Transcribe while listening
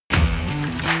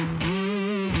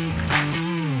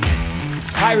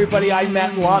Hi, everybody. I'm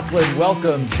Matt Loughlin.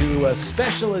 Welcome to a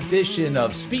special edition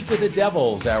of Speak with the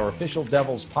Devils, our official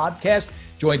Devils podcast.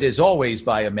 Joined as always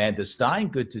by Amanda Stein.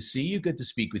 Good to see you. Good to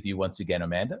speak with you once again,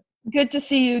 Amanda. Good to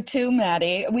see you too,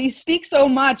 Maddie. We speak so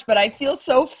much, but I feel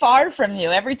so far from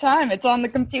you every time it's on the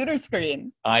computer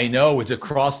screen. I know. It's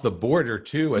across the border,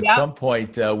 too. At some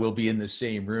point, we'll be in the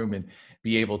same room and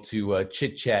be able to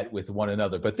chit-chat with one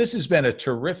another. But this has been a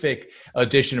terrific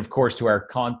addition, of course, to our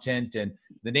content. And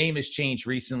the name has changed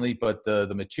recently, but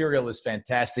the material is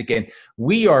fantastic. And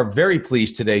we are very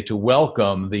pleased today to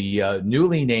welcome the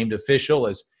newly named official.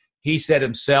 As he said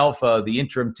himself, the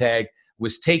interim tag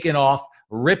was taken off,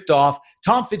 ripped off.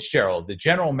 Tom Fitzgerald, the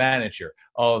general manager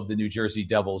of the New Jersey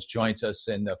Devils, joins us.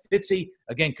 And Fitzy,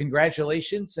 again,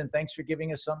 congratulations, and thanks for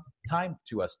giving us some time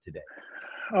to us today.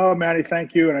 Oh, Maddie,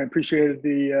 thank you, and I appreciated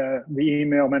the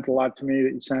email. Meant a lot to me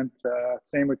that you sent.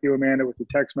 Same with you, Amanda, with the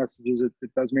text messages. It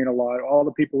does mean a lot. All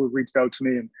the people who reached out to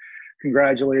me and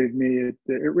congratulated me,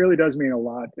 it really does mean a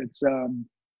lot. It's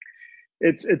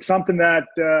something that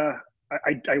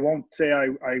I won't say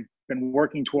I've been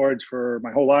working towards for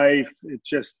my whole life. It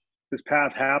just, this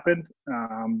path happened,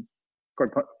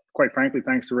 quite frankly,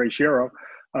 thanks to Ray Shero.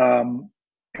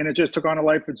 And it just took on a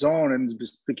life of its own and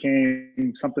just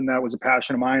became something that was a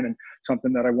passion of mine and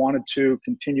something that I wanted to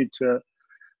continue to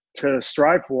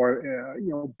strive for.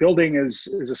 Building is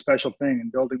a special thing,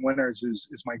 and building winners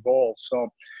is my goal. So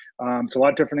it's a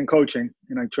lot different than coaching.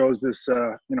 And I chose this,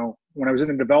 when I was in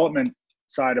the development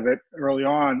side of it early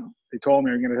on, they told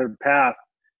me you're going to hit a path.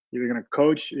 You're going to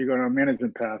coach, you're going to a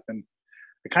management path. And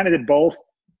I kind of did both.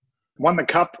 Won the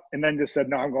cup and then just said,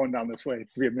 no, I'm going down this way.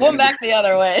 Going back the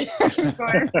other way.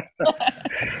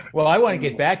 Well, I want to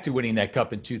get back to winning that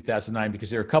cup in 2009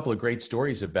 because there are a couple of great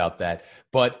stories about that.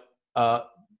 But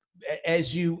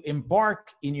as you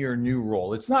embark in your new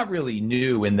role, it's not really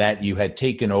new in that you had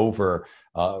taken over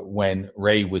when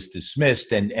Ray was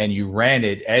dismissed and you ran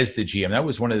it as the GM. That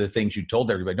was one of the things you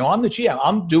told everybody. No, I'm the GM.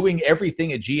 I'm doing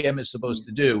everything a GM is supposed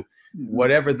to do,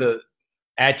 whatever the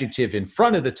adjective in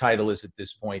front of the title is at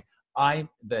this point. I'm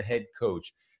the head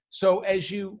coach. So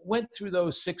as you went through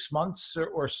those 6 months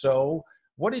or so,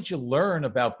 what did you learn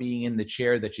about being in the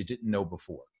chair that you didn't know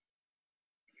before?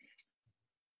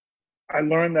 I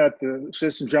learned that the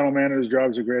assistant general manager's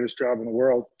job is the greatest job in the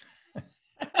world.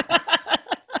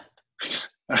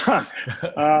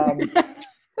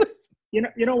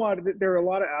 You know what? There are a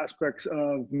lot of aspects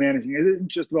of managing. It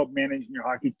isn't just about managing your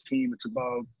hockey team. It's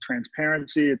about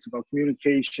transparency. It's about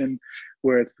communication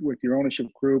with your ownership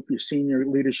group, your senior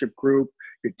leadership group,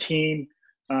 your team.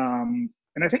 And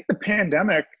I think the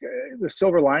pandemic, the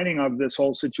silver lining of this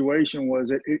whole situation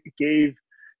was it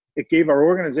gave our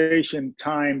organization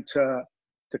time to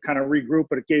kind of regroup,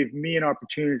 but it gave me an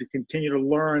opportunity to continue to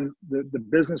learn the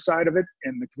business side of it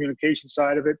and the communication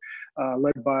side of it,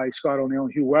 led by Scott O'Neill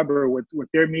and Hugh Weber with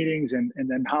their meetings and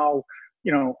then how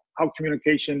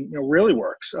communication, really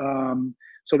works.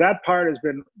 So that part has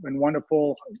been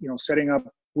wonderful, setting up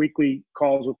weekly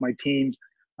calls with my teams,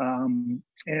 and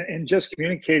just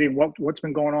communicating what's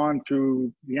been going on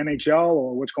through the NHL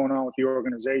or what's going on with the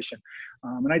organization.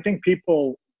 And I think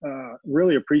people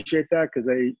really appreciate that because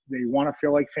they want to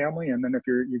feel like family. And then if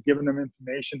you're giving them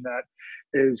information that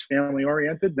is family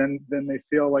oriented, then they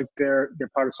feel like they're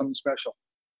part of something special.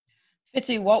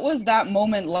 Fitzy, what was that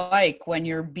moment like when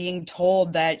you're being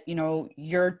told that,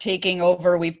 you're taking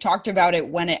over? We've talked about it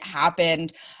when it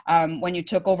happened, when you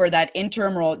took over that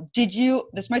interim role.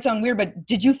 This might sound weird, but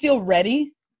did you feel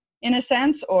ready in a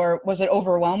sense, or was it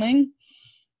overwhelming?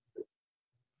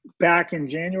 Back in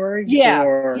January? Yeah.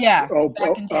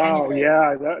 Back in January.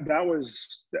 Yeah.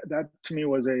 That to me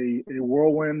was a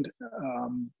whirlwind.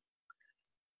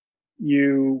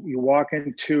 You walk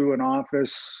into an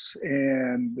office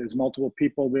and there's multiple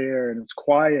people there and it's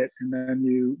quiet, and then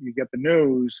you get the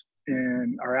news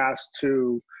and are asked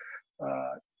to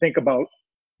think about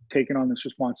taking on this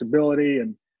responsibility.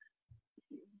 And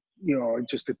it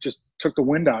just took the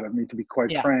wind out of me, to be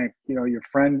quite frank. Your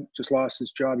friend just lost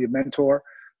his job, your mentor.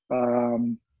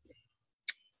 And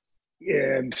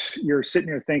you're sitting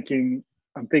there thinking,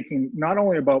 I'm thinking not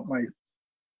only about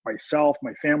myself,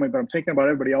 my family, but I'm thinking about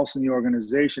everybody else in the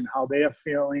organization, how they are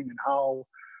feeling and how,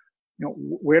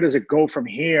 where does it go from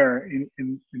here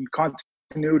in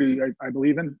continuity. I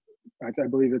believe in. I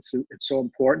believe it's so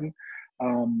important.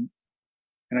 And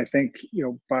I think,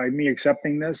 by me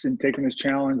accepting this and taking this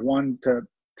challenge, one, to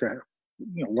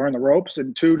learn the ropes,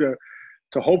 and two, to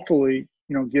hopefully,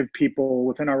 give people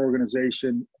within our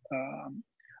organization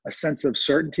a sense of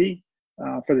certainty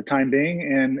for the time being,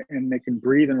 and they can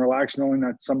breathe and relax knowing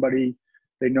that somebody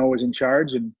they know is in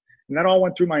charge. And that all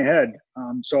went through my head.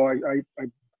 So I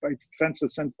I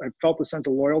felt a sense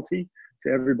of loyalty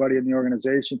to everybody in the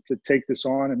organization to take this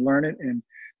on and learn it and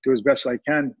do as best I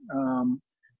can.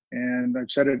 And I've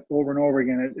said it over and over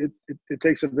again. It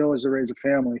takes a village to raise a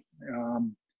family,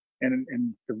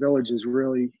 and the village has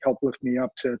really helped lift me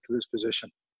up to this position.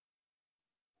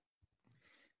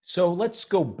 So let's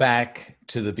go back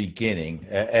to the beginning.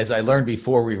 As I learned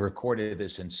before we recorded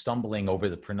this and stumbling over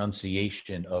the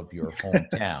pronunciation of your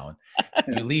hometown,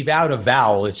 you leave out a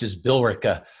vowel. It's just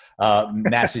Billerica,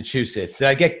 Massachusetts. Did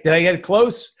I get it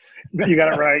close? You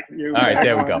got it right. All right,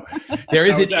 there we go. There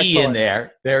is an E in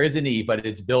there. There is an E, but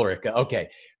it's Billerica. Okay.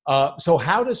 So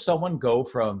how does someone go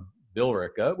from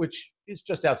Billerica, which is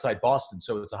just outside Boston,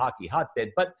 so it's a hockey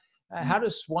hotbed, but how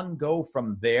does one go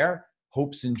from there,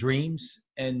 hopes and dreams,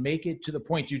 and make it to the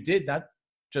point you did, not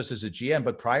just as a GM,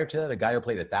 but prior to that, a guy who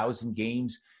played 1,000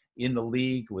 games in the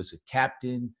league, was a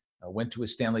captain, went to a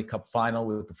Stanley Cup final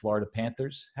with the Florida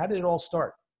Panthers. How did it all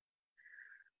start?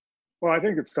 Well, I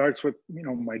think it starts with,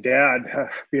 my dad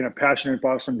being a passionate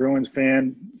Boston Bruins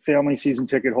fan, family season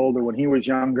ticket holder when he was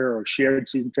younger, or shared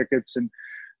season tickets. And,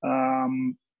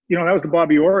 that was the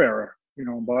Bobby Orr era.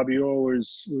 Bobby Orr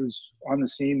was on the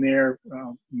scene there,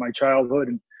 my childhood.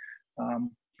 And,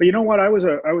 but you know what? I was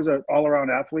an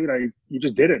all-around athlete. You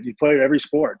just did it. You played every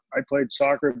sport. I played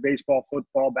soccer, baseball,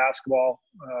 football, basketball,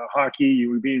 hockey.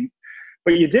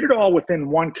 But you did it all within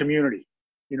one community.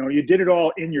 You did it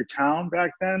all in your town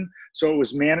back then, so it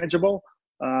was manageable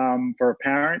for a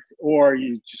parent, or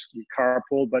you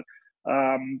carpooled. But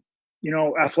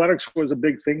athletics was a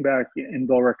big thing back in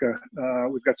Billerica.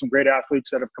 We've got some great athletes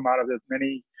that have come out of it.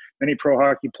 Many pro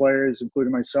hockey players,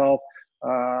 including myself.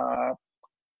 A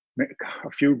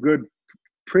few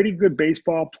pretty good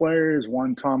baseball players.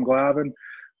 One, Tom Glavine,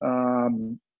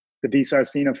 the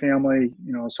DiSarcina family.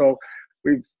 So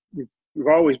we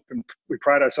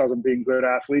pride ourselves on being good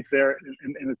athletes there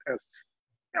in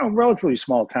a relatively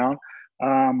small town.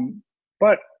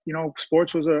 But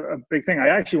sports was a big thing. I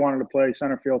actually wanted to play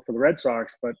center field for the Red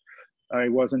Sox, but I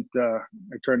wasn't.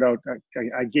 It turned out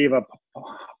I gave up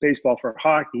baseball for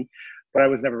hockey, but I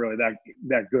was never really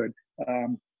that good.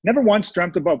 Never once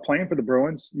dreamt about playing for the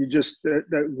Bruins.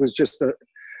 That was just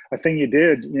a thing you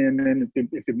did. And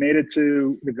if you made it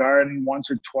to the Garden once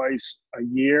or twice a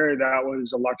year, that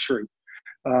was a luxury.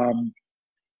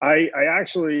 I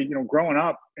actually, growing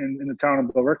up in the town of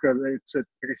Billerica, like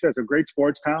I said, it's a great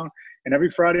sports town. And every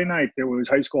Friday night there was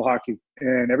high school hockey.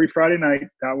 And every Friday night,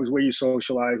 that was where you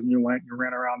socialized and you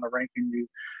ran around the rink and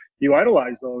you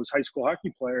idolized those high school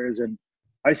hockey players. And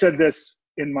I said this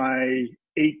in my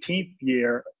 18th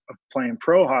year of playing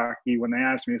pro hockey when they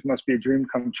asked me, "This must be a dream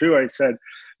come true." I said,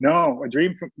 "No, a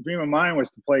dream of mine was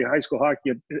to play high school hockey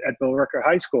at Billerica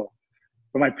High School."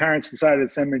 But my parents decided to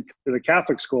send me to the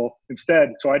Catholic school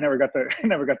instead, so I never got to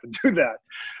do that.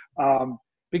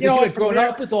 Because you had grown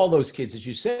up with all those kids, as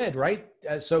you said, right?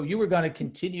 So you were going to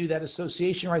continue that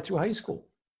association right through high school.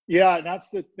 Yeah, and that's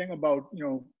the thing about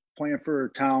playing for a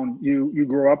town. You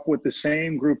grow up with the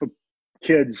same group of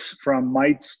kids, from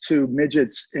mites to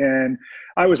midgets, and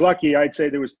I was lucky. I'd say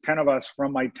there was 10 of us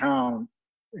from my town,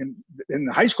 and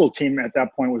the high school team at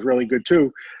that point was really good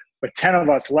too. But 10 of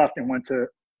us left and went to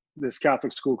this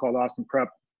Catholic school called Austin Prep,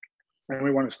 and we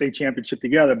won a state championship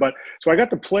together. But so I got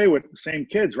to play with the same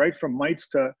kids, right from mites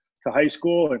to high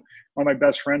school. And one of my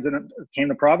best friends came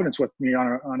to Providence with me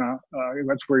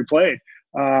that's where he played.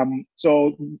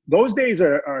 So those days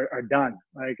are done.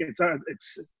 Like it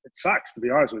sucks, to be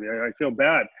honest with you. I feel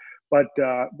bad, but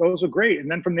those were great. And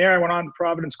then from there, I went on to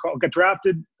Providence, got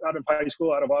drafted out of high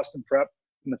school, out of Austin Prep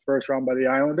in the first round by the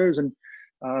Islanders. And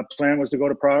plan was to go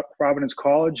to Providence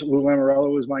College. Lou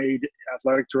Lamoriello was my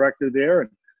athletic director there.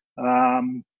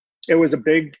 And it was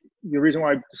the reason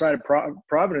why I decided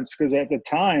Providence, because at the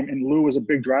time, and Lou was a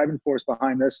big driving force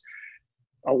behind this,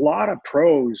 a lot of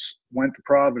pros went to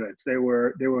Providence. They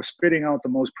were spitting out the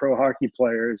most pro hockey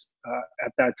players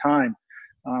at that time.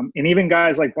 And even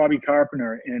guys like Bobby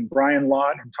Carpenter and Brian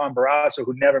Lott and Tom Barrasso,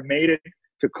 who never made it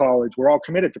to college, were all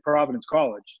committed to Providence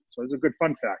College. So it's a good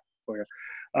fun fact for you.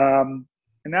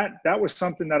 And that was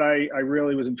something that I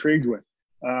really was intrigued with.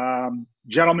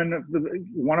 Gentleman,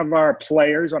 one of our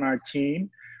players on our team,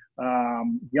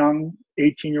 young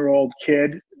 18-year-old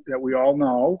kid that we all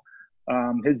know,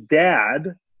 his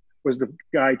dad was the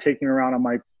guy taking me around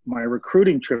on my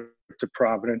recruiting trip to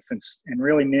Providence and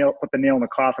really put the nail in the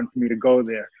coffin for me to go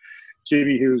there.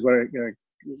 Jimmy Hughes,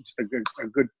 just a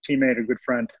good teammate, a good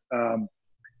friend.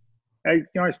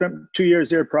 I spent 2 years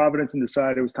there at Providence and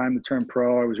decided it was time to turn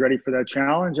pro. I was ready for that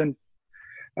challenge, and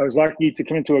I was lucky to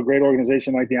come into a great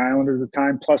organization like the Islanders at the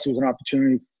time. Plus, it was an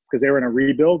opportunity because they were in a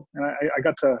rebuild, and I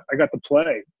got to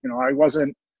play. I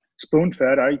wasn't spoon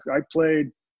fed. I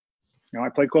played, I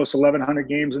played close to 1,100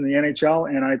 games in the NHL,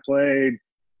 and I played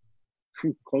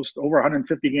close to over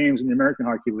 150 games in the American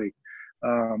Hockey League.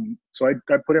 So I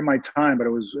put in my time, but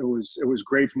it was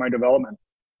great for my development.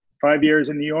 5 years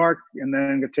in New York, and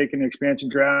then got taken the expansion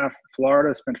draft,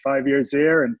 Florida. Spent 5 years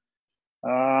there, and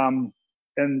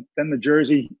then the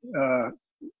Jersey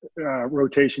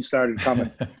rotation started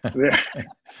coming.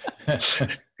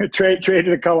 Traded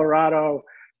to Colorado,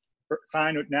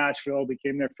 signed with Nashville,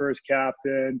 became their first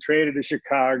captain. Traded to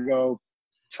Chicago,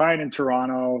 signed in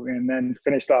Toronto, and then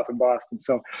finished off in Boston.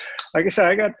 So, like I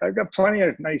said, I've got plenty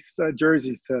of nice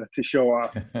jerseys to show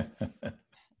off.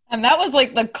 And that was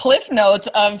like the cliff notes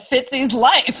of Fitzy's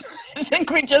life. I think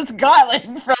we just got like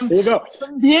from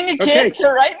being a kid to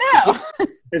right now.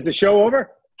 Is the show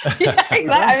over? Yeah, exactly.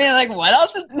 I mean, like, what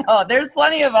else is no? There's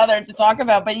plenty of other to talk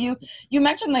about. But you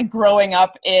mentioned like growing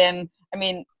up in, I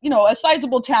mean, a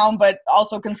sizable town, but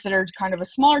also considered kind of a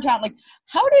smaller town. Like,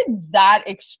 how did that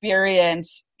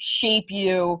experience shape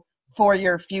you for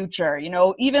your future?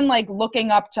 Even like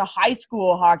looking up to high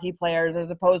school hockey players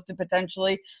as opposed to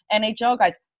potentially NHL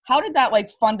guys. How did that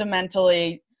like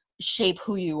fundamentally shape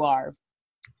who you are?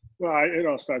 Well, it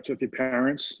all starts with your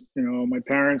parents. My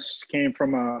parents came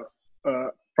from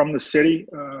the city,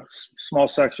 small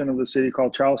section of the city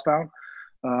called Charlestown,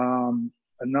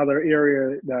 another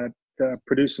area that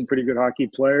produced some pretty good hockey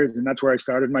players, and that's where I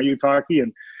started my youth hockey.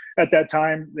 And at that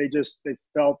time, they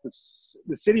felt the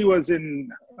city was in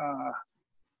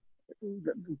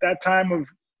that time of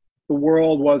the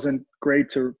world wasn't great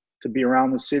to be around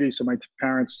the city. So my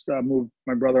parents moved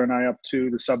my brother and I up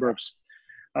to the suburbs.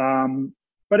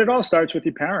 But it all starts with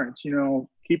your parents,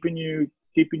 keeping you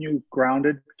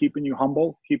grounded, keeping you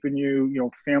humble, keeping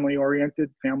you, family oriented,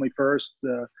 family first.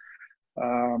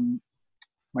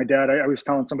 My dad, I was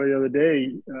telling somebody the other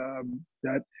day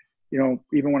that,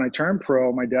 even when I turned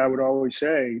pro, my dad would always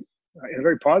say in a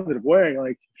very positive way,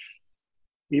 like,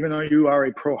 even though you are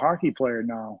a pro hockey player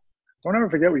now, don't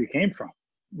ever forget where you came from.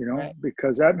 Right.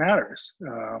 Because that matters.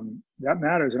 That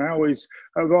matters. And I've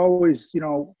always,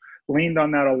 leaned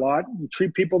on that a lot. You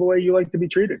treat people the way you like to be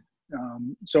treated.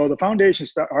 So the foundation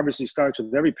obviously starts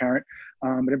with every parent.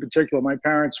 But in particular, my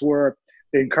parents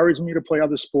they encouraged me to play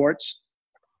other sports.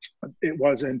 It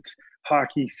wasn't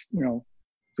hockey,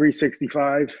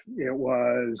 365. It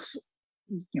was,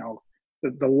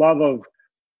 the love of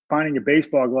finding a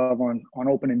baseball glove on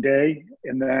opening day.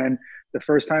 And then the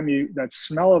first time that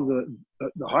smell of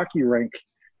the hockey rink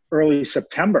early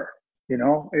September,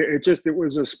 it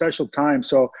was a special time.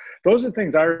 So those are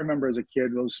things I remember as a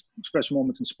kid, those special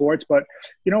moments in sports. But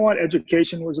you know what?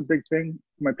 Education was a big thing.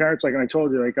 My parents, like, and I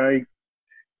told you, like,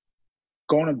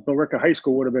 going to Billerica High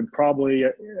School would have been probably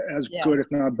as good, if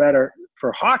not better,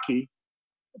 for hockey.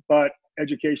 But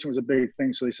education was a big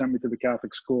thing. So they sent me to the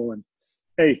Catholic school, and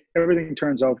hey, everything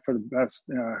turns out for the best,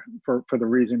 for the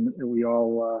reason that we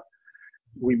all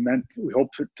we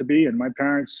hoped it to be. And my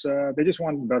parents, they just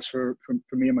wanted the best for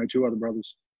me and my two other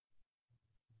brothers.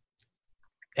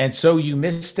 And so you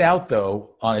missed out,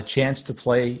 though, on a chance to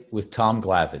play with Tom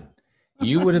Glavine.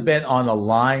 You would have been on a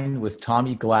line with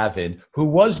Tommy Glavine, who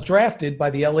was drafted by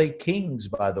the LA Kings,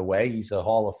 by the way. He's a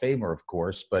Hall of Famer, of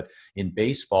course, but in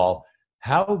baseball,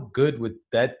 how good would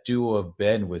that duo have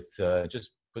been with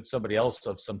just put somebody else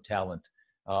of some talent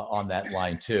on that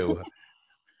line too?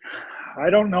 I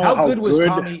don't know how good was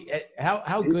Tommy.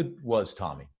 How good was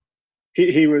Tommy?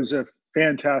 He was a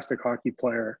fantastic hockey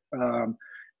player.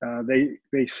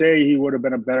 They say he would have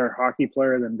been a better hockey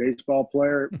player than baseball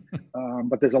player,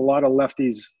 but there's a lot of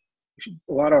lefties,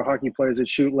 a lot of hockey players that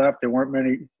shoot left. There weren't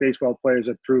many baseball players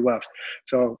that threw left.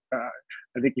 So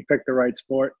I think he picked the right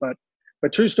sport. But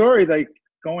true story, like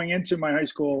going into my high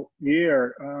school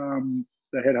year,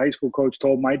 the head high school coach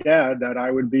told my dad that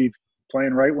I would be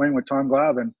playing right wing with Tom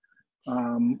Glavine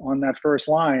on that first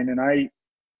line. And I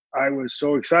was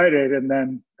so excited. And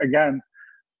then again,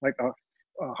 like a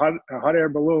hot air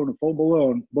balloon, a full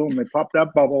balloon, boom, they popped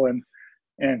that bubble and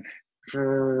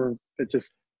it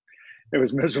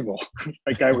was miserable.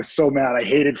 Like I was so mad. I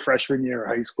hated freshman year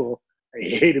of high school. I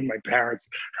hated my parents.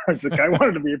 I was like, I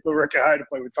wanted to be at Billerica High to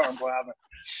play with Tom Glavine.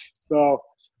 So,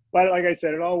 but like I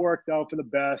said, it all worked out for the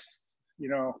best.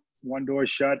 One door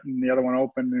shut and the other one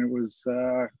open. And it was,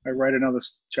 I write another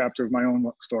chapter of my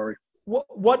own story.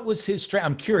 What was his strength?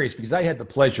 I'm curious because I had the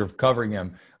pleasure of covering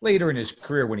him later in his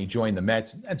career when he joined the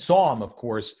Mets and saw him, of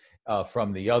course,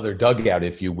 from the other dugout,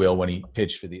 if you will, when he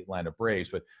pitched for the Atlanta Braves.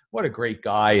 But what a great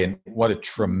guy and what a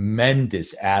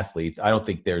tremendous athlete. I don't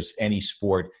think there's any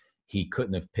sport he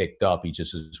couldn't have picked up. He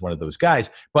just is one of those guys.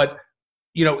 But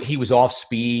he was off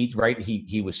speed, right?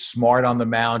 He was smart on the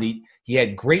mound. He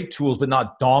had great tools, but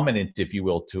not dominant, if you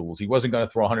will, tools. He wasn't going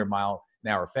to throw a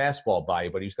 100-mile-an-hour fastball by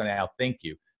you, but he was going to outthink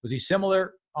you. Was he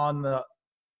similar on the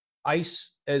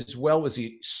ice as well? Was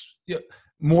he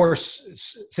more,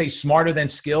 say, smarter than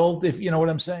skilled, if you know what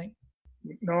I'm saying?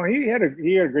 No, he had a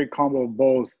great combo of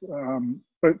both.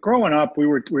 But growing up, we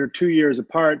were 2 years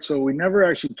apart, so we never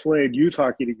actually played youth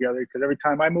hockey together because every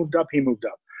time I moved up, he moved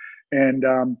up. And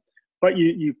but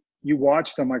you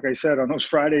watched him, like I said, on those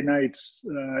Friday nights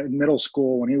in middle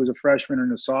school when he was a freshman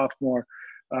and a sophomore.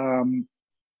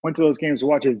 Went to those games to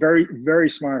watch a very, very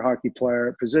smart hockey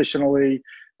player, positionally.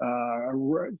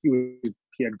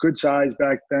 He had good size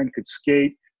back then, could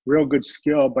skate, real good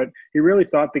skill, but he really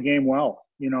thought the game well.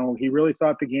 He really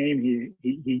thought the game.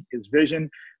 He his vision,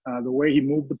 the way he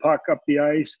moved the puck up the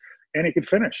ice, and he could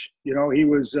finish. He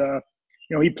was,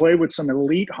 he played with some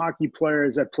elite hockey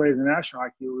players that played in the National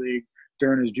Hockey League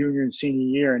during his junior and senior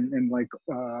year, and like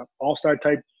all-star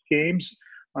type games.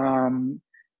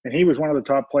 And he was one of the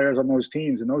top players on those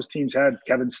teams. And those teams had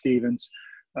Kevin Stevens.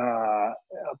 I'm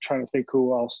trying to think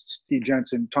who else. Steve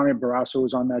Jensen, Tommy Barrasso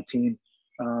was on that team.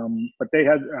 But they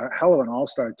had a hell of an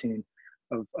all-star team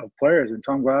of players, and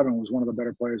Tom Glavine was one of the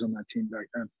better players on that team back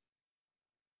then.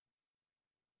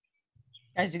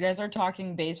 Guys, you guys are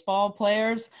talking baseball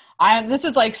players. This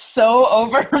is like so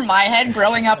over my head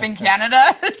growing up in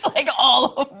Canada. It's like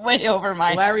all way over my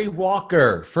head. Larry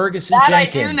Walker, Ferguson that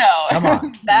Jenkins. I do know. Come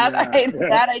on.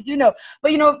 that I do know.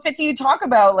 But, Fitzy, you talk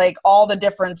about like all the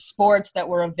different sports that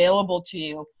were available to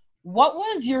you. What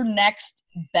was your next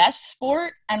best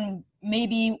sport, and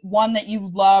maybe one that you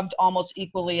loved almost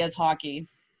equally as hockey?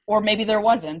 Or maybe there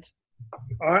wasn't.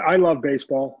 I love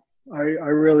baseball. I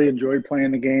really enjoyed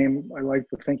playing the game. I like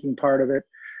the thinking part of it.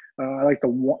 I like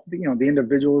the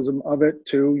individualism of it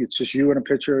too. It's just you and a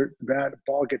pitcher. That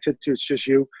ball gets hit to, it's just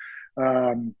you.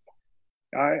 I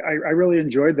really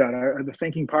enjoyed that. The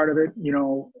thinking part of it.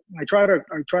 I try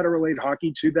to relate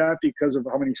hockey to that because of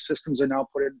how many systems are now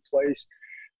put in place.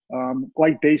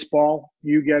 Like baseball,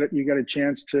 you get a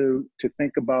chance to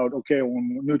think about, okay,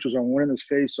 when neutrals are winning this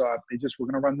face-off, we're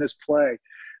going to run this play.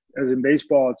 As in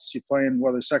baseball, it's you're playing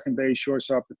whether second base,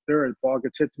 shortstop, or third. Ball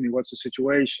gets hit to me. What's the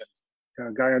situation?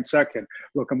 Guy on second,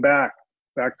 looking back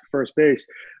to first base.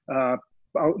 Out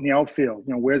in the outfield,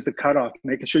 where's the cutoff?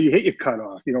 Making sure you hit your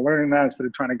cutoff. Learning that instead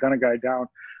of trying to gun a guy down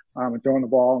and throwing the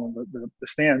ball in the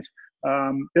stands.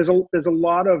 There's a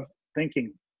lot of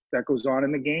thinking that goes on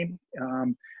in the game.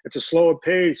 It's a slower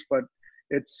pace, but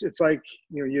it's like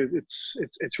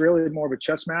it's really more of a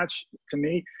chess match to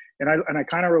me. And I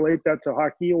kind of relate that to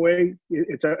hockey away.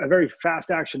 It's a very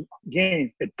fast action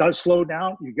game. It does slow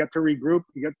down. You get to regroup.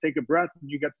 You get to take a breath.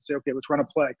 And you get to say, okay, let's run a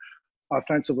play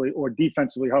offensively or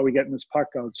defensively, how are we getting this puck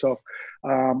out? So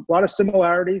a lot of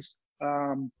similarities.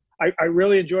 I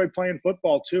really enjoyed playing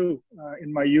football too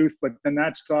in my youth, but then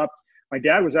that stopped. My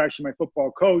dad was actually my football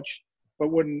coach,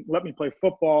 but wouldn't let me play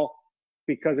football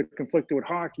because it conflicted with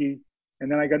hockey.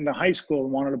 And then I got into high school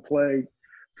and wanted to play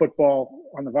football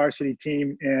on the varsity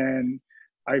team, and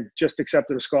I just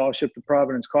accepted a scholarship to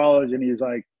Providence College, and he's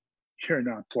like, you're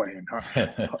not playing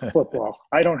football.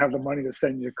 I don't have the money to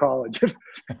send you to college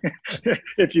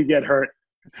if you get hurt.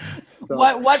 So,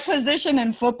 what position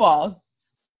in football?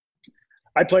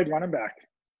 I played running back.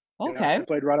 Okay. I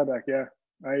played running back, yeah.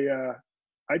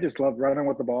 I just loved running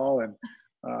with the ball, and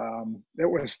it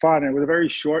was fun. It was a very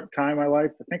short time in my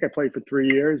life. I think I played for 3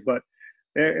 years, but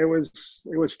it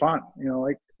was fun.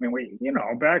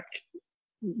 Back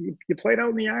you played out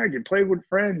in the yard, you played with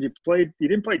friends, you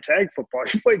didn't play tag football,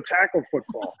 you played tackle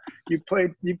football. you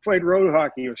played road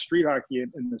hockey or street hockey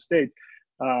in the States.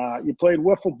 You played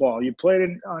wiffle ball, you played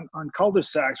on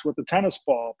cul-de-sacs with the tennis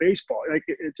ball, baseball. Like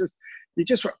you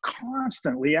just were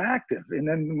constantly active. And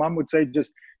then mom would say,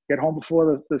 just get home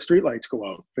before the street lights go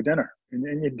out for dinner.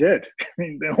 And you did. I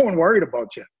mean, no one worried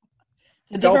about you.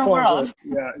 It's a different world.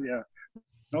 Yeah.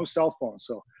 No cell phones.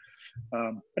 So,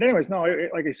 but anyways, no,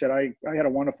 like I said, I had a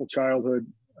wonderful childhood,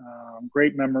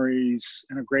 great memories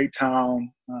in a great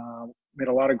town, made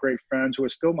a lot of great friends who are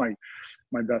still my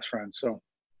best friends. So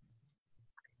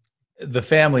the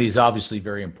family is obviously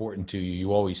very important to you.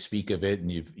 You always speak of it,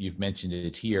 and you've mentioned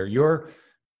it here. Your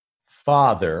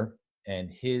father and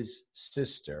his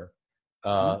sister,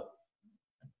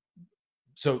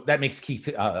 so that makes Keith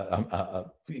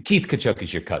Tkachuk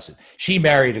is your cousin. She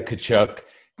married a Tkachuk.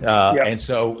 And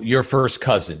so you're first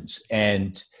cousins,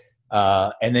 and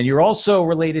then you're also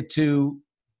related to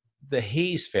the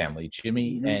Hayes family,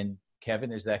 Jimmy and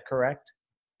Kevin. Is that correct?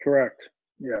 Correct.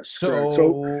 Yes. So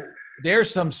correct. there's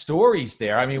some stories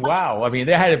there. I mean, wow. I mean,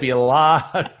 there had to be a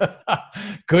lot of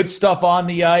good stuff on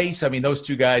the ice. I mean, those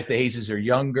two guys, the Hazes, are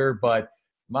younger, but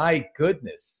my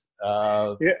goodness.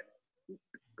 Yeah,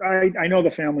 I know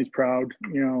the family's proud.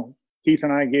 You know, Keith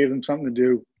and I gave them something to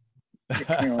do,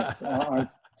 you know, on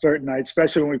certain nights,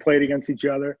 especially when we played against each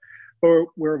other. But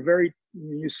we're very,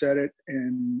 you said it,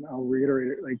 and I'll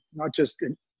reiterate it, like not just,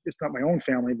 it's not my own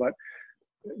family, but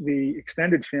the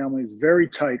extended family is very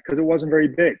tight because it wasn't very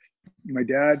big. My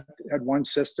dad had one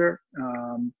sister,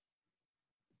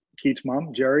 Keith's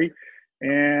mom, Jerry,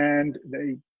 and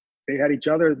they had each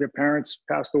other. Their parents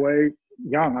passed away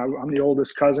young. I'm the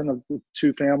oldest cousin of the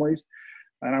two families,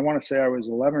 and I want to say I was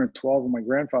 11 or 12 when my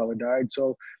grandfather died.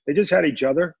 So they just had each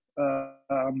other,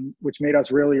 which made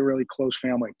us really, really close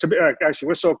family. Actually,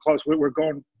 we're so close. We're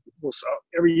going.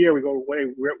 Every year we go away.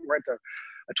 We rent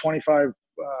a 25.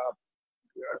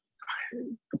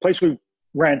 The place we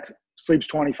rent sleeps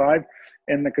 25,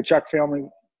 and the Tkachuk family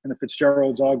and the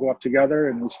Fitzgeralds all go up together,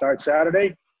 and we start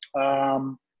Saturday.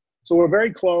 So we're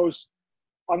very close.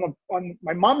 On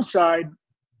my mom's side,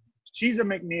 she's a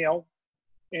McNeil,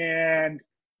 and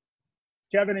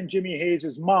Kevin and Jimmy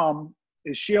Hayes' mom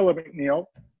is Sheila McNeil,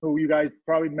 who you guys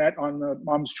probably met on the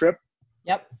mom's trip.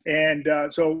 Yep. And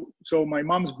so my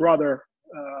mom's brother,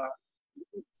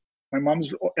 my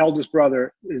mom's eldest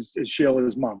brother is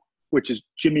Sheila's mom, which is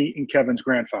Jimmy and Kevin's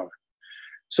grandfather.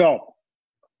 So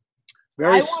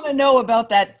I want to know about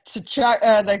that the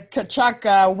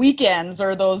Tkachuk weekends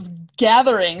or those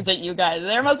gatherings that you guys.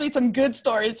 There must be some good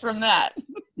stories from that.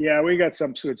 Yeah, we got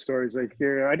some good stories. Like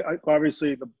here,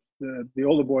 obviously the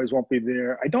older boys won't be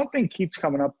there. I don't think Keith's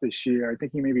coming up this year. I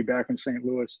think he may be back in St.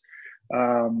 Louis.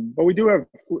 But we do have,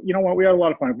 you know what, we had a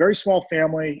lot of fun. A very small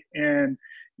family, and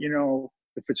you know,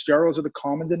 the Fitzgeralds are the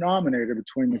common denominator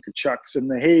between the Tkachuks and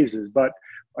the Hayeses. But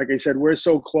like I said, we're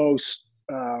so close,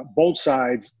 both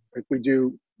sides. Like we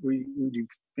do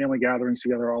family gatherings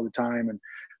together all the time, and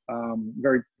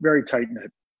very, very tight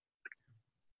knit.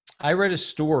 I read a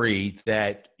story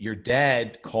that your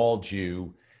dad called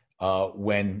you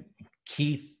when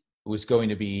Keith was going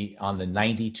to be on the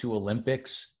 92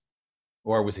 Olympics,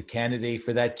 or was a candidate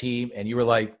for that team. And you were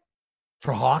like,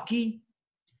 for hockey?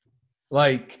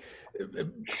 Like,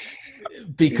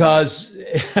 because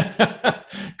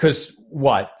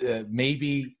what?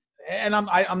 Maybe, and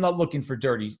I'm not looking for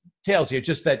dirty tales here,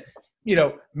 just that, you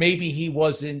know, maybe he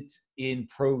wasn't in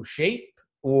pro shape,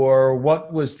 or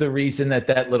what was the reason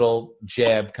that little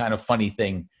jab kind of funny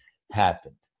thing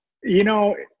happened? You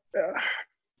know,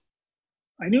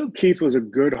 I knew Keith was a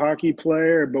good hockey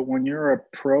player, but when you're a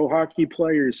pro hockey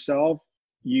player yourself,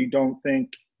 you don't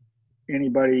think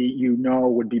anybody you know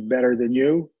would be better than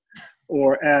you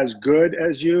or as good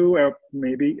as you, or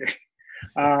maybe.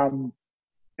 And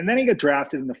then he got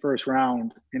drafted in the first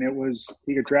round, and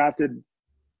he got drafted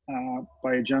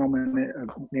by a gentleman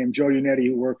named Joe Unetti,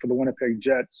 who worked for the Winnipeg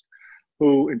Jets,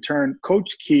 who in turn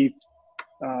coached Keith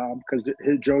because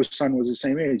Joe's son was the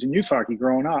same age in youth hockey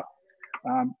growing up.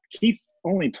 Keith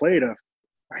only played a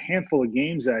handful of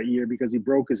games that year because he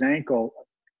broke his ankle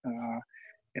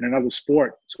in another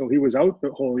sport. So he was out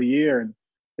the whole year, and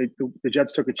the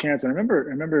Jets took a chance. And I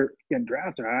remember getting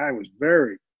drafted. I was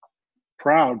very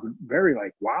proud, very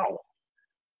like, wow,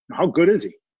 how good is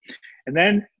he? And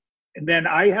then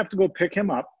I have to go pick him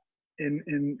up at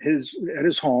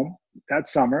his home that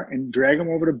summer and drag him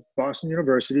over to Boston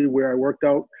University, where I worked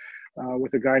out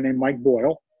with a guy named Mike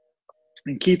Boyle.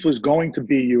 And Keith was going to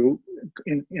BU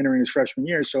entering his freshman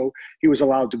year, so he was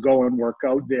allowed to go and work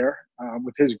out there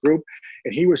with his group.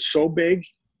 And he was so big,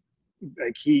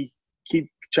 like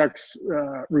Chuck's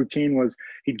routine was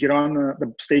he'd get on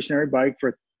the stationary bike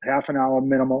for half an hour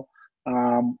minimal,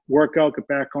 work out, get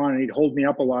back on, and he'd hold me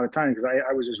up a lot of times because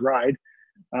I was his ride.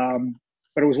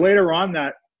 But it was later on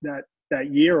that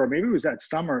year, or maybe it was that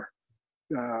summer.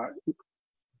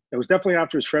 It was definitely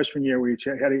after his freshman year, where he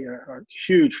had a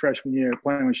huge freshman year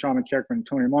playing with Sean McKechnie and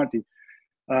Tony Monty.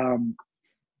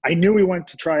 I knew he went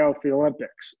to try out for the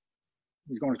Olympics.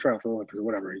 He's going to try out for the Olympics or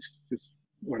whatever. He's just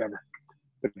whatever.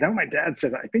 But then my dad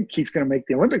says, I think Keith's going to make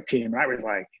the Olympic team. And I was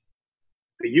like,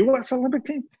 the U.S. Olympic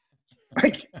team?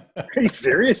 Like, are you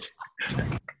serious?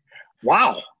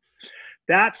 Wow.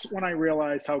 That's when I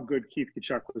realized how good Keith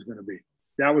Tkachuk was going to be.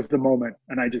 That was the moment.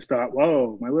 And I just thought,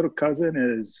 whoa, my little cousin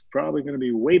is probably going to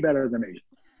be way better than me.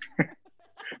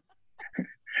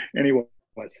 And he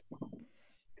was.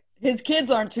 His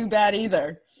kids aren't too bad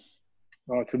either.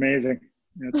 Oh, it's amazing.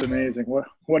 It's amazing.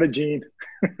 What a gene.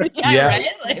 Yeah, right?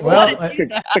 Like, Well, what did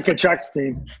The Kachuk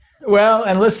gene. well,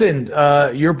 and listen,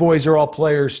 your boys are all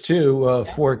players too.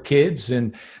 4 kids,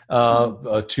 and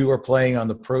two are playing on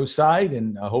the pro side,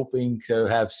 and hoping to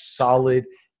have solid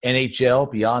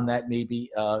NHL beyond that, maybe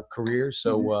careers.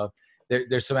 So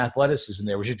there's some athleticism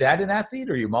there. Was your dad an athlete,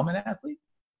 or your mom an athlete?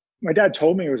 My dad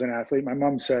told me he was an athlete. My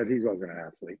mom said he wasn't an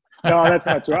athlete. No, that's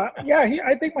not true.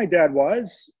 I think my dad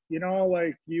was.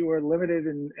 Like you were limited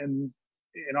in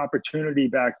opportunity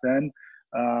back then,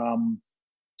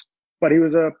 but he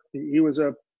was a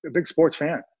big sports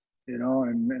fan.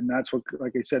 And that's what,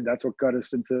 like I said, that's what got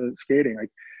us into skating.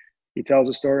 Like he tells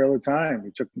a story all the time.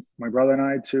 He took my brother and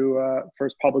I to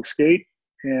first public skate,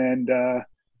 and I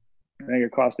think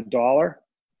it cost $1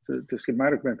 to skate.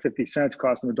 Might have been 50 cents,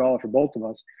 costing $1 for both of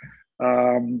us.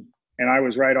 And I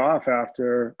was right off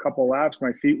after a couple laps.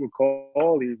 My feet were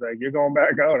cold. He's like, "You're going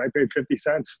back out. I paid 50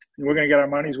 cents. We're going to get our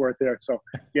money's worth there. So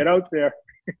get out there."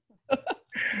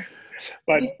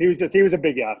 But he was a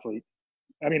big athlete.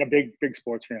 I mean, a big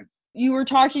sports fan. You were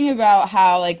talking about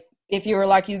how, like, if you were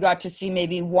lucky, you got to see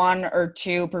maybe 1 or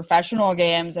 2 professional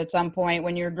games at some point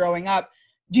when you were growing up.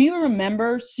 Do you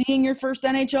remember seeing your first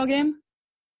NHL game?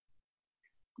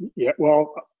 Yeah,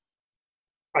 well,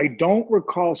 I don't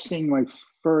recall seeing my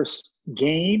first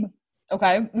game.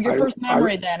 Okay. Your first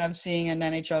memory then of seeing an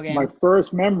NHL game? My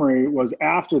first memory was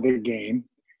after the game,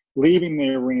 leaving the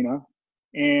arena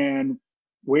and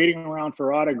waiting around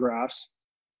for autographs.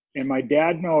 And my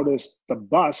dad noticed the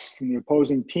bus from the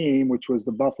opposing team, which was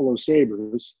the Buffalo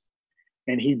Sabres.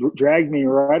 And he dragged me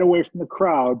right away from the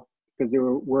crowd because there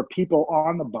were people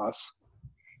on the bus.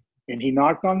 And he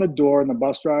knocked on the door, and the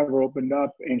bus driver opened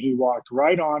up, and he walked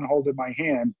right on holding my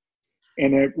hand.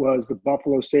 And it was the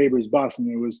Buffalo Sabres bus. And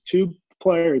there was 2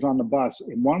 players on the bus.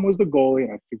 And one was the goalie,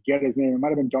 and I forget his name. It might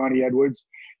have been Donnie Edwards.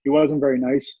 He wasn't very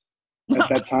nice at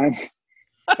that time.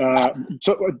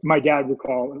 So my dad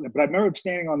recalled. But I remember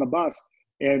standing on the bus,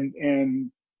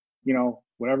 and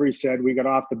whatever he said, we got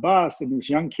off the bus, and this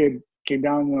young kid came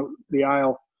down the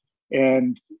aisle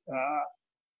and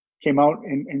came out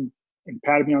and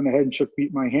patted me on the head and shook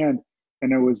my hand.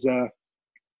 And it was that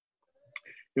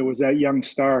young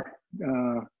star.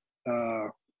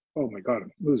 Oh my God,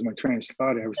 I'm losing my train of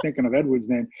thought. I was thinking of Edwards'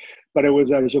 name, but it was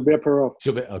Gilbert Perreault.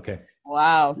 Okay.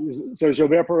 Wow. So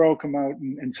Gilbert Perreault come out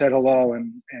and said hello,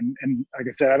 and like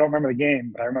I said, I don't remember the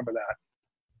game, but I remember that.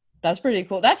 That's pretty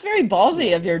cool. That's very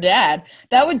ballsy of your dad.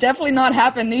 That would definitely not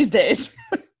happen these days.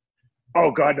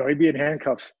 Oh God, no, he'd be in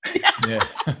handcuffs. Yeah.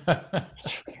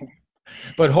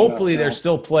 But hopefully they're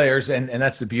still players, and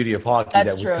that's the beauty of hockey,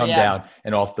 that would come down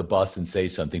and off the bus and say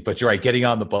something. But you're right, getting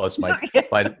on the bus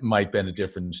might been a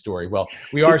different story. Well,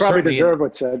 we are probably certainly deserve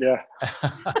what's said, yeah.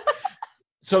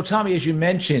 So, Tommy, as you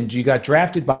mentioned, you got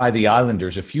drafted by the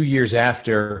Islanders a few years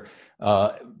after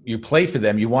you play for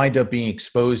them. You wind up being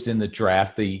exposed in the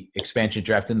draft, the expansion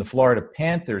draft, and the Florida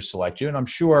Panthers select you. And I'm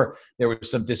sure there was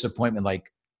some disappointment,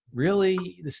 like,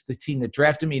 really, this is the team that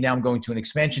drafted me. Now I'm going to an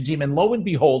expansion team. And lo and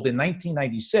behold, in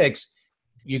 1996,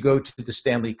 you go to the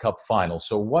Stanley Cup final.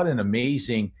 So what an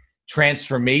amazing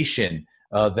transformation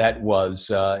that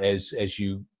was as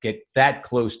you get that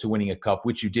close to winning a cup,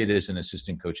 which you did as an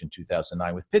assistant coach in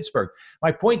 2009 with Pittsburgh.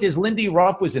 My point is, Lindy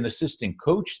Ruff was an assistant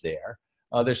coach there.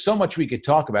 There's so much we could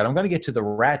talk about. I'm going to get to the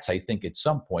Rats, I think, at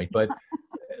some point. But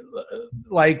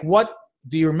what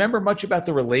do you remember much about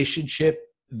the relationship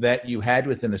that you had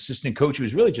with an assistant coach who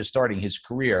was really just starting his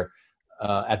career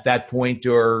at that point,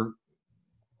 or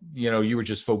you were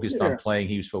just focused on playing,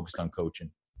 he was focused on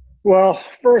coaching? Well,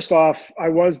 first off, I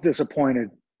was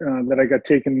disappointed that I got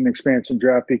taken in the expansion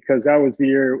draft, because that was the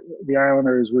year the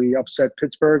Islanders, we upset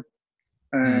Pittsburgh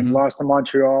and lost to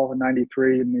Montreal in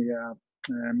 '93, and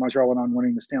Montreal went on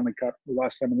winning the Stanley Cup. We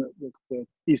lost them in the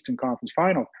Eastern Conference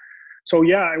Final. So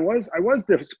yeah, I was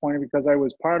disappointed, because I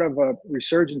was part of a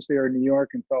resurgence there in New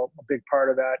York and felt a big part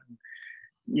of that. And,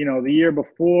 the year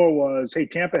before was, hey,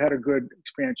 Tampa had a good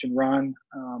expansion run,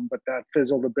 but that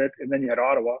fizzled a bit, and then you had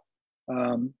Ottawa,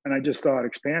 and I just thought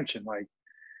expansion, like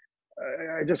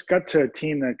I just got to a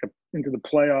team that got into the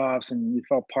playoffs, and you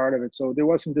felt part of it. So there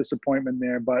was some disappointment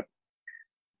there, but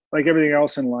like everything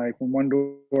else in life, when one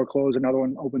door closes, another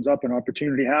one opens up, and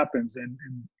opportunity happens. And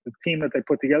the team that they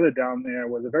put together down there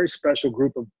was a very special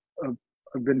group of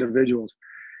individuals.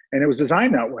 And it was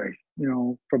designed that way,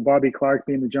 for Bobby Clarke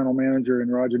being the general manager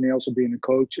and Roger Nielsen being the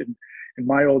coach. And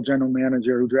my old general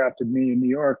manager who drafted me in New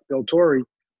York, Bill Torrey,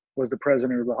 was the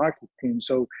president of the hockey team.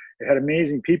 So it had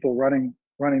amazing people running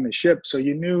the ship. So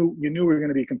you knew we were going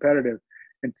to be competitive.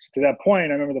 And to that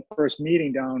point, I remember the first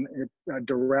meeting down at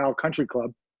Doral Country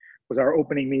Club, was our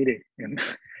opening meeting and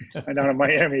down in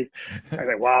Miami. I was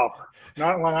like, wow,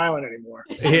 not Long Island anymore.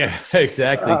 Yeah,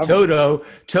 exactly.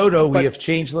 Toto, we have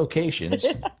changed locations.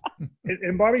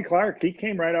 And Bobby Clarke, he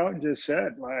came right out and just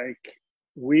said, like,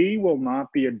 we will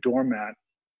not be a doormat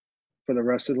for the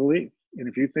rest of the league. And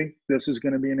if you think this is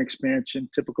going to be an expansion,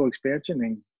 typical expansion,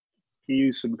 and he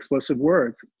used some explicit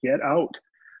words, get out.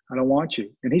 I don't want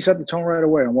you. And he set the tone right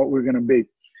away on what we're going to be.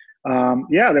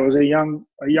 There was a young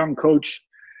coach,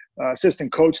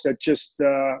 assistant coach that just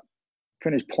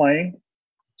finished playing,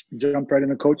 jumped right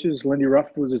into coaches. Lindy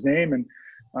Ruff was his name, and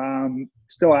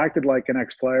still acted like an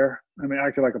ex-player. I mean,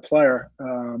 acted like a player.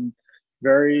 A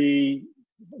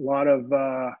lot of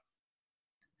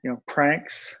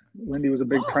pranks. Lindy was a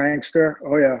big prankster.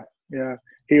 Oh yeah.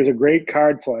 He was a great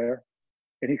card player,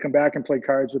 and he'd come back and play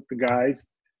cards with the guys,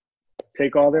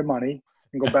 take all their money,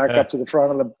 and go back up to the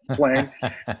front of the plane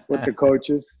with the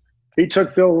coaches. He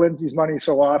took Bill Lindsay's money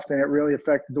so often it really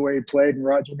affected the way he played. And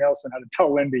Roger Nelson had to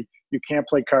tell Lindy, "You can't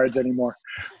play cards anymore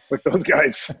with those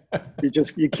guys.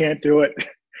 You can't do it."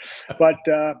 But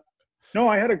no,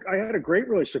 I had a great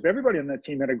relationship. Everybody on that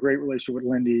team had a great relationship with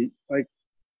Lindy. Like,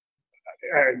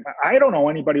 I don't know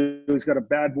anybody who's got a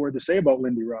bad word to say about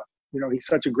Lindy Ruff. He's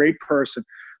such a great person.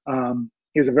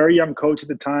 He was a very young coach at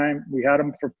the time. We had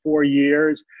him for 4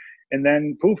 years, and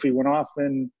then poof, he went off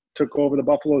and took over the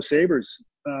Buffalo Sabres.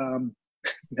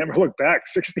 Never looked back.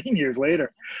 16 years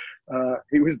later,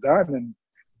 he was done.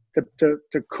 And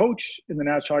to coach in the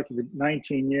National Hockey for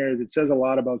 19 years, it says a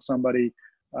lot about somebody.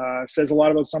 Says a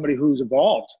lot about somebody who's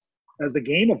evolved as the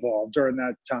game evolved during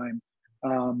that time.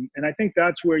 And I think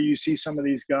that's where you see some of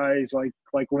these guys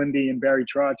like Lindy and Barry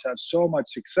Trotz have so much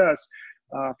success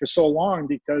for so long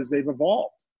because they've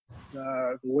evolved.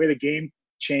 The way the game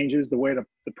changes, the way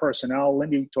the personnel,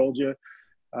 Lindy told you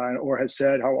or has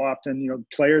said how often,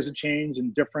 players have changed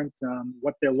and different,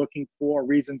 what they're looking for,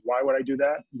 reasons, why would I do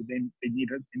that? They need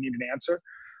an answer.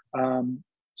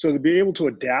 So to be able to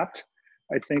adapt,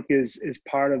 I think is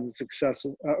part of the success,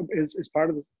 is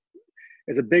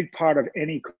a big part of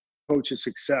any coach's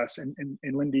success. And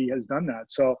Lindy has done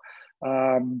that. So,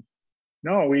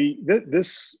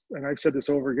 this, and I've said this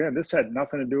over again, this had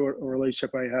nothing to do with a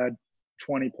relationship I had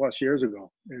 20 plus years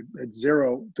ago. It had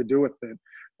zero to do with it.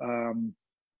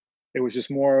 It was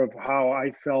just more of how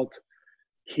I felt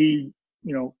he,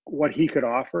 what he could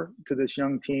offer to this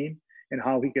young team and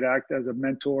how he could act as a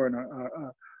mentor and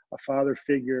a father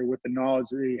figure with the knowledge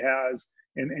that he has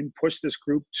and push this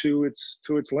group to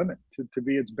its limit, to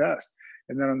be its best.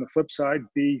 And then on the flip side,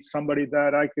 be somebody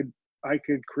that I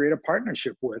could create a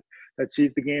partnership with that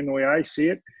sees the game the way I see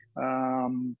it,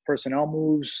 personnel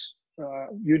moves,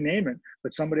 you name it,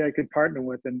 but somebody I could partner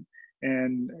with. And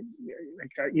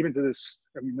even to this,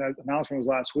 that announcement was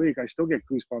last week, I still get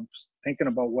goosebumps thinking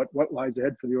about what lies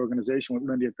ahead for the organization with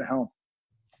Lindy at the helm.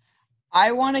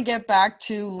 I want to get back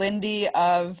to Lindy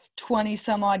of 20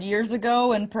 some odd years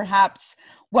ago and perhaps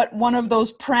what one of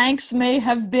those pranks may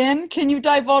have been. Can you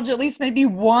divulge at least maybe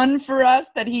one for us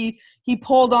that he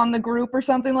pulled on the group or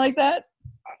something like that?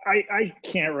 I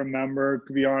can't remember,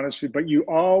 to be honest with you, but you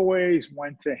always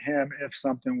went to him if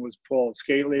something was pulled.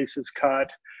 Skate laces cut,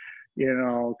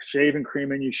 shaving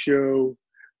cream in your shoe,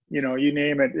 you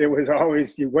name it. It was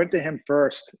always, you went to him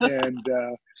first, and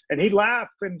he'd laugh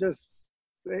and just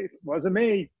say, it wasn't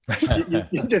me.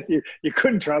 You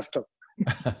couldn't trust him.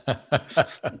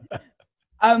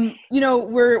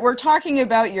 We're talking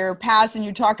about your past, and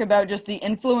you talk about just the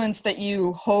influence that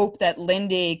you hope that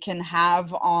Lindy can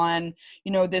have on,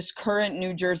 this current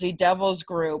New Jersey Devils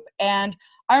group. And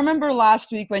I remember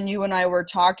last week when you and I were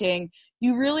talking,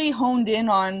 you really honed in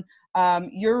on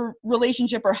your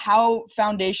relationship or how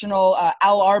foundational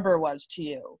Al Arbour was to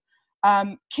you.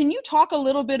 Can you talk a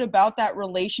little bit about that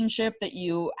relationship that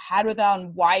you had with Al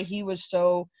and why he was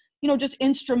so, just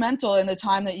instrumental in the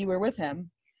time that you were with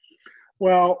him?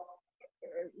 Well,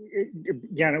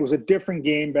 again, it was a different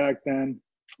game back then.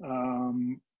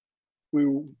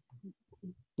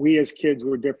 We as kids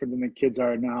were different than the kids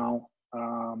are now.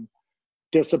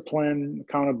 Discipline,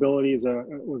 accountability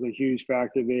was a huge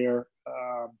factor there.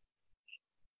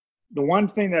 The one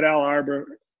thing that Al Arbour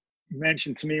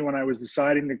mentioned to me when I was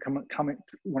deciding to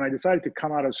when I decided to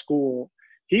come out of school,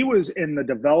 he was in the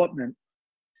development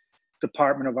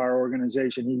department of our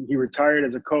organization. He retired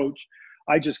as a coach.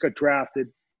 I just got drafted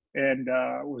and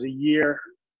was a year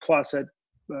plus at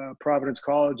Providence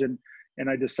College, and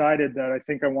I decided that I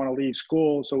think I want to leave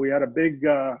school. So we had a big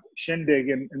shindig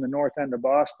in the north end of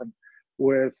Boston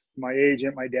with my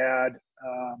agent, my dad,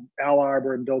 Al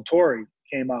Arbour, and Bill Torrey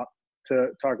came up to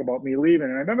talk about me leaving.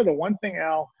 And I remember the one thing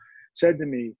Al said to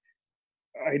me,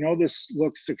 I know this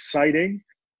looks exciting,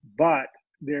 but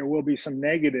there will be some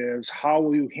negatives. How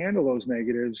will you handle those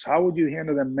negatives? How would you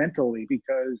handle them mentally?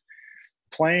 Because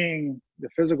playing, the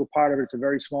physical part of it's a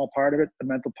very small part of it. The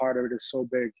mental part of it is so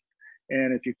big.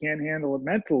 And if you can't handle it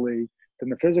mentally, then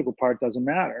the physical part doesn't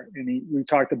matter. And we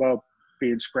talked about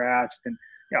being scratched and,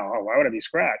 oh, why would I be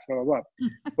scratched? Blah, blah, blah.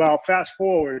 Well, fast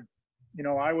forward,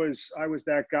 I was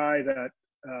that guy that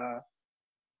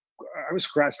I was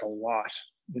scratched a lot,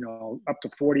 up to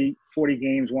 40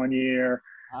 games one year,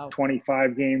 wow.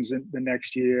 25 games the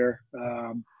next year.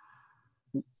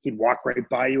 He'd walk right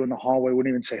by you in the hallway,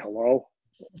 wouldn't even say hello.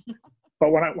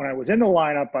 But when I was in the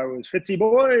lineup, I was Fitzy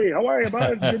boy, how are you,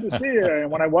 bud? Good to see you. And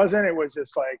when I wasn't, it was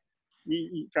just like,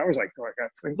 I was like,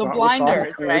 the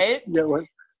blinders, right? Yeah,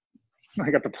 I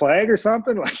got the plague or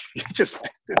something. Like, he just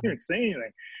didn't even say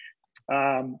anything.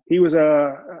 He was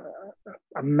a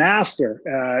master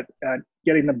at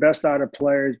getting the best out of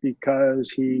players because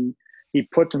he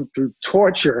put them through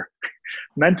torture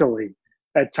mentally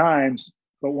at times.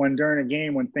 But when during a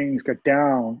game, when things got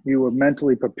down, you were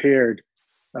mentally prepared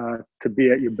to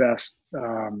be at your best.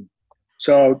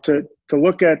 So to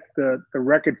look at the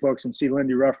record books and see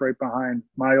Lindy Ruff right behind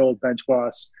my old bench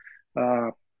boss,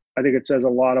 I think it says a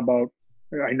lot about.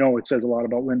 I know it says a lot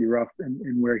about Lindy Ruff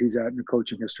and where he's at in the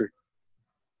coaching history.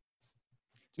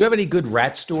 Do you have any good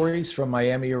rat stories from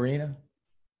Miami Arena?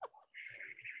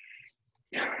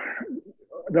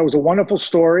 That was a wonderful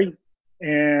story,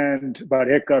 but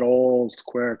it got old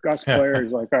quick. Us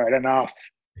players like, all right, enough.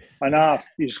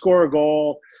 You score a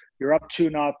goal, you're up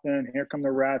 2-0. Here come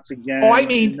the rats again. Oh, I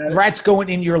mean, rats going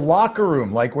in your locker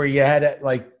room, like where you had it.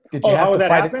 Like, did you have to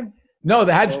fight? Happen? No,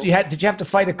 did you have to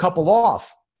fight a couple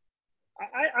off?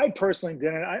 I personally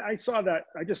didn't. I saw that.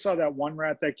 I just saw that one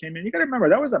rat that came in. You got to remember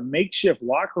that was a makeshift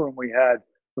locker room we had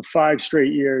for 5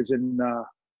 straight years, and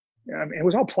it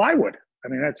was all plywood. I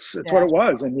mean, that's what it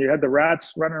was. And you had the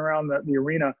rats running around the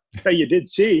arena that you did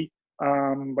see.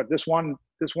 But this one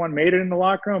made it in the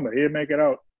locker room, but he didn't make it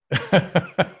out.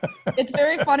 It's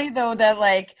very funny though that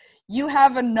like you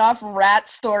have enough rat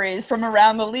stories from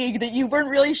around the league that you weren't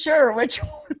really sure which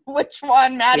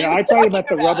one Maddie. Yeah, I thought you meant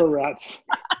the rubber rats.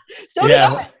 So did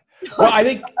I. Well, I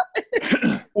think.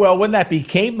 Well, when that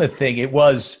became a thing, it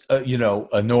was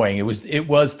annoying. It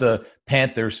was the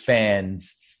Panthers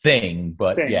fans thing,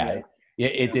 but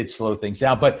it did slow things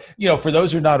down. But for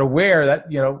those who are not aware, that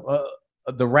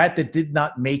the rat that did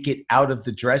not make it out of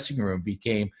the dressing room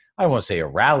became, I won't say a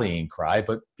rallying cry,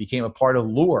 but became a part of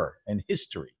lore and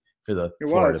history for the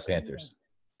Florida Panthers.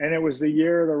 And it was the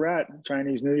year of the rat,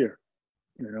 Chinese New Year,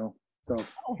 so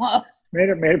made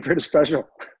it pretty special.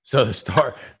 So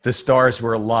the stars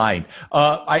were aligned.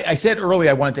 I said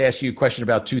earlier I wanted to ask you a question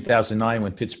about 2009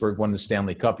 when Pittsburgh won the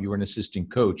Stanley Cup. You were an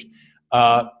assistant coach.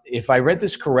 If I read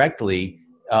this correctly,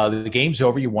 the game's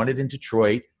over. You won it in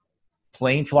Detroit.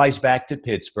 Plane flies back to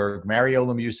Pittsburgh. Mario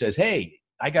Lemieux says, "Hey,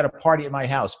 I got a party at my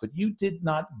house," but you did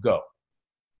not go.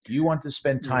 You want to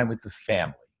spend time with the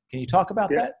family. Can you talk about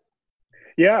that?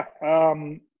 Yeah.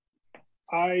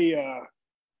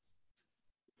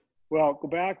 Well, go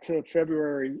back to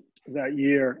February that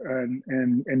year,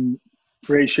 and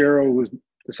Ray Shero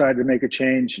decided to make a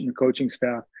change in the coaching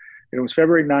staff. It was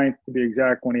February 9th, to be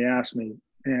exact, when he asked me.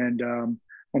 And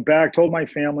went back, told my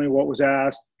family what was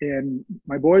asked. And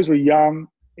my boys were young,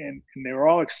 and they were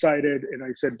all excited. And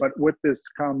I said, but with this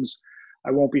comes,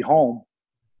 I won't be home.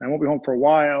 I won't be home for a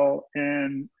while.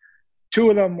 And 2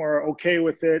 of them were okay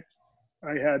with it.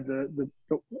 I had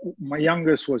my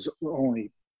youngest was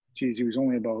he was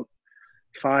only about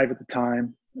 5 at the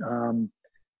time. And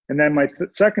then my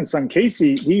second son,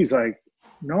 Casey, he was like,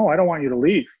 no, I don't want you to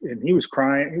leave. And he was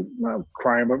crying, not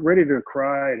crying, but ready to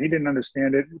cry. And he didn't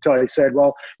understand it until I said,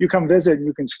 well, you come visit and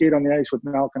you can skate on the ice with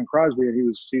Malcolm Crosby. And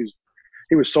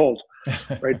he was sold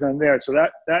right then and there. So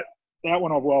that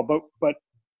went over well. But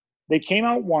they came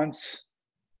out once,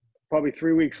 probably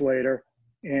 3 weeks later.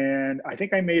 And I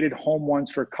think I made it home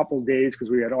once for a couple of days because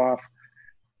we had off.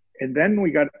 And then we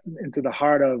got into the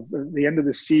heart of the end of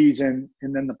the season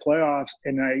and then the playoffs.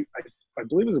 And I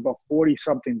believe it was about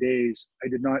 40-something days. I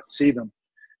did not see them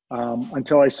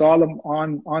until I saw them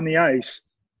on the ice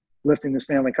lifting the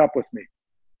Stanley Cup with me.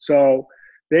 So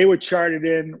they were chartered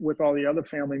in with all the other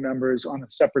family members on a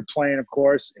separate plane, of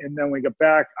course. And then we got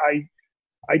back.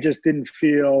 I just didn't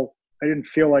feel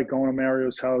like going to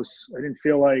Mario's house. I didn't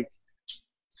feel like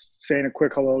saying a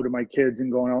quick hello to my kids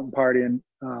and going out and partying.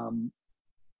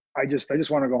 I just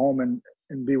want to go home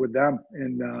and be with them.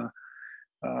 And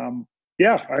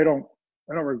I don't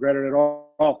regret it at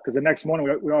all, because the next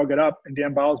morning we all got up and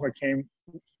Dan Bylsma came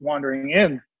wandering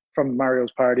in from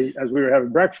Mario's party as we were having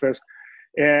breakfast,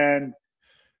 and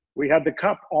we had the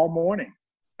cup all morning.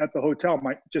 at the hotel.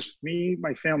 Just me,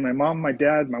 my family, my mom, my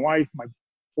dad, my wife, my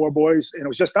 4 boys, and it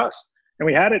was just us. And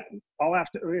we had it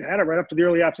right up to the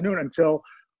early afternoon until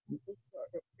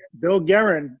Bill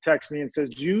Guerin texts me and says,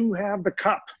 "Do you have the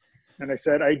cup?" And I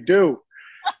said, "I do."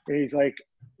 And he's like,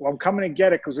 "Well, I'm coming to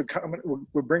get it because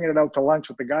we're bringing it out to lunch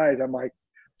with the guys." I'm like,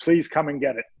 "Please come and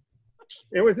get it."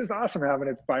 It was just awesome having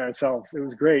it by ourselves. It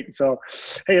was great. So,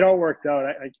 hey, it all worked out.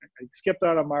 I skipped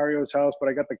out on Mario's house, but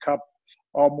I got the cup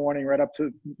all morning right up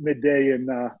to midday and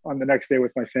on the next day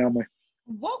with my family.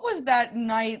 What was that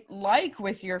night like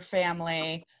with your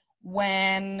family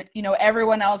when,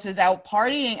 everyone else is out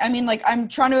partying? I mean, like, I'm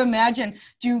trying to imagine,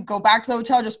 do you go back to the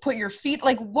hotel, just put your feet,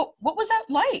 like, what was that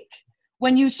like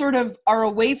when you sort of are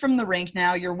away from the rink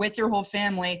now, you're with your whole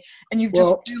family, and you've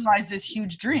just realized this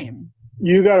huge dream?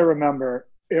 You got to remember,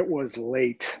 it was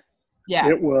late. Yeah.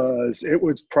 It was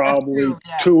probably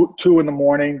 2 in the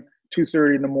morning,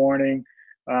 2:30 in the morning.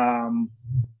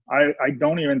 I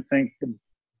don't even think the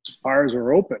bars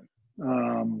were open.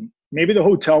 Maybe the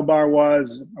hotel bar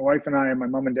was. My wife and I and my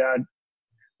mom and dad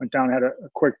went down and had a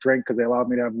quick drink because they allowed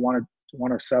me to have one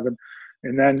or 7.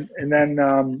 And then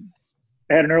I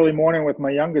had an early morning with my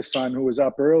youngest son who was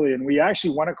up early, and we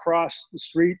actually went across the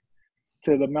street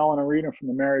to the Mellon Arena from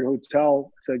the Marriott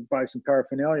Hotel to buy some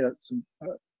paraphernalia, some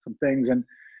things. And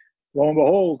lo and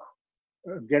behold,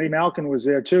 Getty Malkin was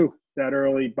there too that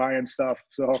early buying stuff.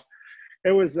 So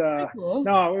it was, cool.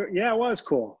 It was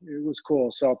cool. It was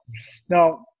cool. So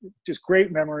no, just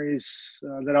great memories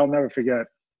that I'll never forget.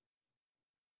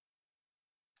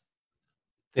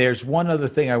 There's one other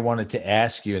thing I wanted to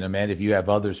ask you, and Amanda, if you have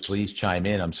others, please chime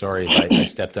in. I'm sorry if I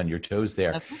stepped on your toes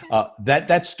there.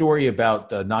 That story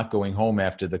about not going home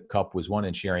after the cup was won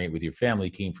and sharing it with your family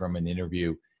came from an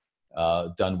interview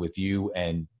done with you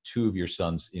and 2 of your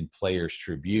sons in Players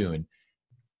Tribune.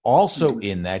 Also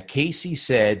in that, Casey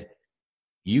said,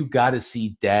 "You got to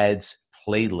see Dad's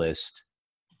playlist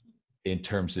in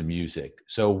terms of music."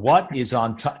 So what is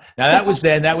on top? Now that was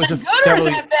then, that was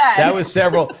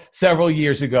several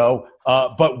years ago.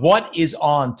 But what is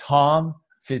on Tom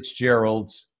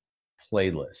Fitzgerald's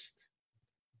playlist?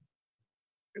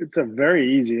 It's a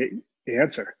very easy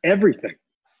answer. Everything,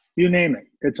 you name it,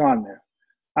 it's on there.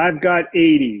 I've got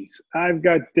 80s, I've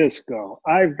got disco,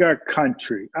 I've got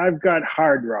country, I've got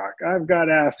hard rock, I've got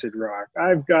acid rock,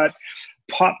 I've got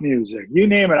pop music. You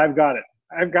name it, I've got it.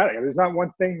 There's not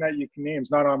one thing that you can name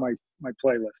is not on my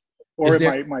playlist or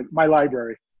in my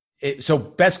library. So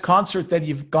best concert that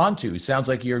you've gone to? Sounds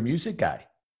like you're a music guy.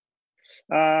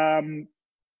 I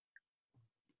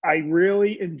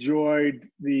really enjoyed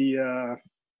the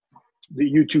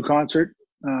U2 concert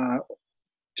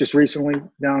just recently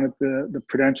down at the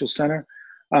Prudential Center.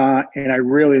 And I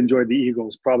really enjoyed the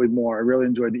Eagles, probably more. I really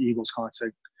enjoyed the Eagles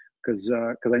concert because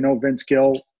I know Vince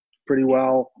Gill pretty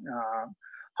well,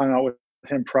 hung out with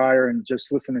him prior, and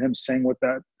just listening to him sing with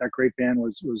that great band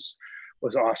was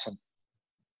awesome.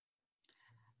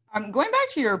 Going back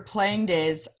to your playing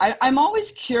days, I'm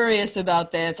always curious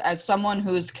about this as someone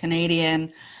who's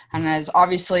Canadian and has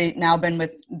obviously now been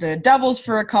with the Devils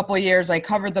for a couple of years. I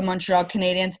covered the Montreal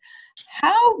Canadiens.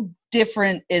 How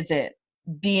different is it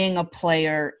being a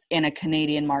player in a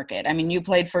Canadian market? I mean, you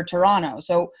played for Toronto.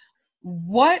 So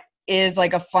what is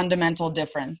like a fundamental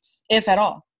difference, if at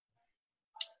all?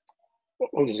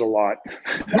 Oh, there's a lot.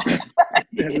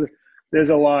 There's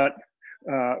a lot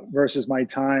versus my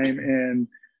time in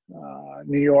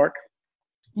New York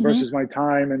versus my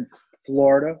time in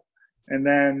Florida. And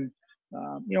then,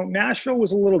 Nashville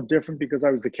was a little different because I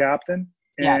was the captain.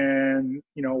 And,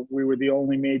 we were the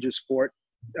only major sport,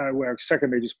 our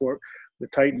second major sport. The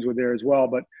Titans were there as well.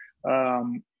 But,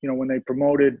 when they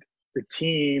promoted the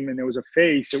team and there was a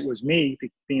face, it was me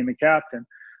being the captain.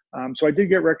 So I did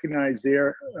get recognized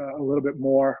there a little bit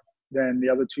more than the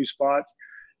other 2 spots.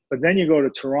 But then you go to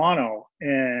Toronto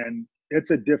and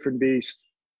it's a different beast.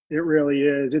 It really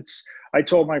is. I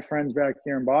told my friends back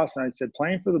here in Boston, I said,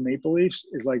 playing for the Maple Leafs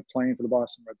is like playing for the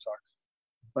Boston Red Sox.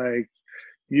 Like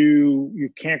you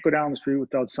can't go down the street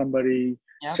without somebody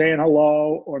saying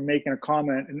hello or making a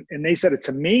comment. And they said it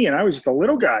to me, and I was just a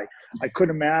little guy. I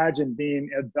couldn't imagine being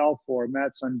Ed Belfour,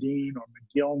 Matt Sundin, or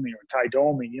McGillney, or Ty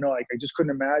Domi. I just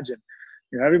couldn't imagine.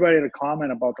 Everybody had a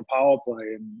comment about the power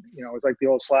play, and it's like the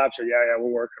old slap show. Yeah, we're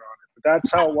working on it. But that's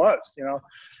how it was.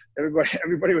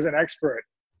 Everybody was an expert.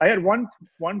 I had one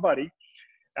buddy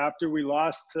after we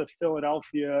lost to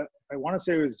Philadelphia. I want to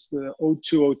say it was the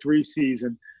 02-03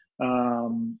 season.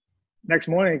 Next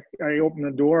morning, I opened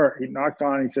the door. He knocked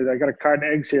on. He said, "I got a carton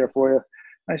of eggs here for you."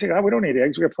 I said, "We don't need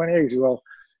eggs. We got plenty of eggs." Well,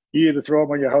 you either throw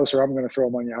them on your house or I'm going to throw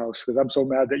them on your house because I'm so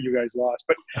mad that you guys lost.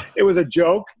 But it was a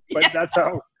joke. But that's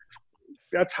how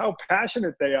that's how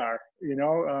passionate they are.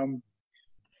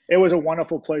 It was a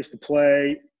wonderful place to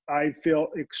play. I feel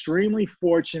extremely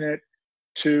fortunate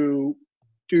to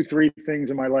do three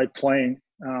things in my life playing.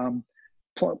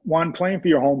 One, playing for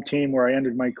your home team where I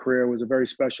ended my career was a very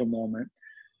special moment.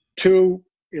 Two,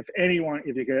 if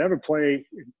you could ever play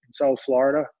in South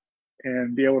Florida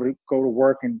and be able to go to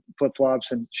work in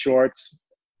flip-flops and shorts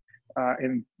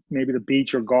and maybe the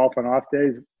beach or golf on off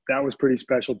days, that was pretty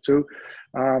special too.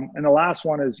 And the last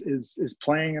one is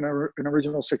playing in an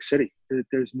original Six City.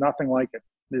 There's nothing like it.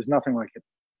 There's nothing like it.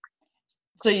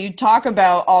 So you talk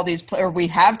about all these, or we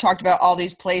have talked about all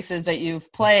these places that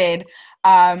you've played.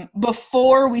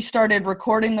 Before we started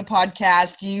recording the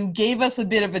podcast, you gave us a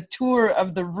bit of a tour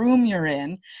of the room you're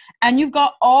in, and you've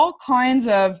got all kinds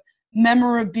of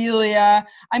memorabilia.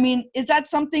 I mean, is that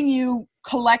something you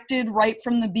collected right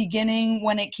from the beginning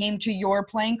when it came to your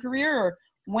playing career, or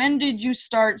when did you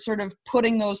start sort of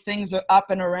putting those things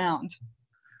up and around?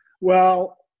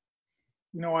 Well,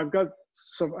 I got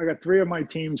three of my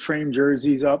team's framed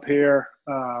jerseys up here.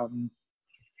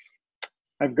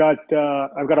 I've got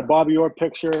a Bobby Orr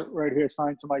picture right here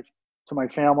signed to my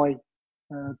family,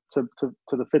 to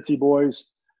the Fitzy boys.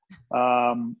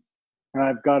 And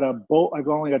I've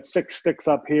only got 6 sticks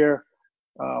up here.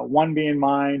 One being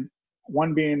mine,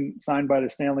 one being signed by the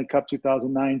Stanley Cup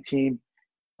 2009 team.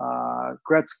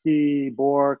 Gretzky,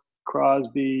 Bourque,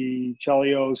 Crosby,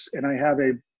 Chelios, and I have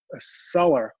a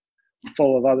cellar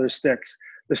full of other sticks.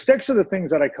 The sticks are the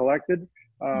things that I collected.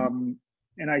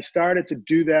 And I started to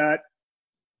do that.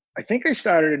 I think I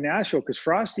started in Nashville because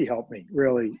Frosty helped me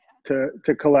really to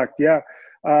collect. Yeah.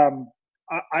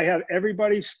 I have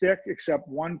everybody's stick except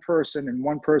one person, and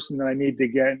one person that I need to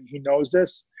get, and he knows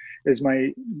this, is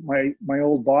my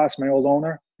old boss, my old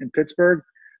owner in Pittsburgh.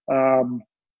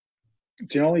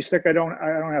 It's the only stick I don't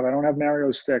have. I don't have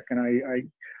Mario's stick, and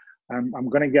I'm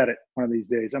gonna get it one of these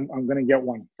days. I'm gonna get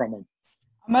one from him.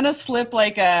 I'm going to slip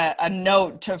like a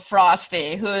note to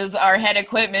Frosty, who is our head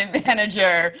equipment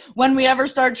manager, when we ever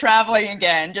start traveling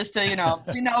again, just to, he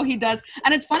does.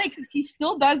 And it's funny because he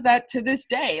still does that to this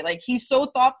day. Like, he's so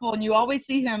thoughtful, and you always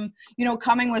see him,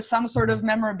 coming with some sort of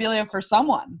memorabilia for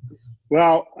someone.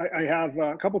 Well, I have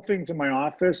a couple things in my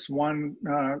office. One,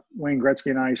 Wayne Gretzky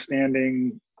and I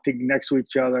standing next to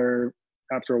each other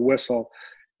after a whistle,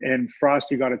 and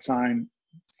Frosty got it signed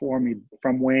for me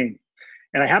from Wayne.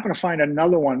 And I happen to find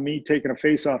another one, me taking a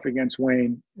face-off against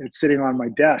Wayne. It's sitting on my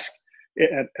desk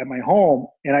at my home.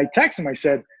 And I text him. I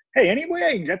said, hey, any way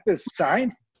I can get this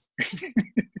signed? I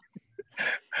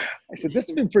said, this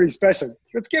has been pretty special.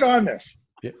 Let's get on this.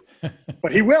 Yeah.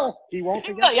 But he will. He won't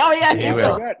forget. Oh, yeah, he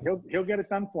will. He'll get it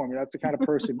done for me. That's the kind of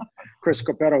person Chris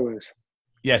Copetto is.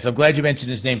 Yes, I'm glad you mentioned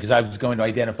his name because I was going to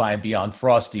identify him beyond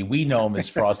Frosty. We know him as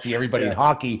Frosty. Everybody in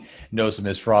hockey knows him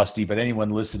as Frosty, but anyone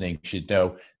listening should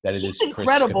know that it is Chris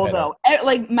incredible, Copetto. Though.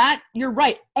 Like, Matt, you're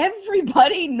right.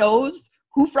 Everybody knows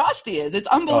who Frosty is. It's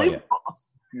unbelievable. Oh,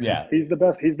 yeah. He's the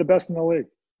best. He's the best in the league.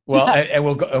 Well, and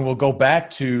we'll go back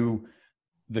to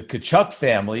the Tkachuk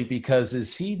family, because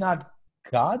is he not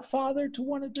godfather to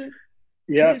one of the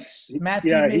kids?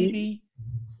 Matthew, maybe?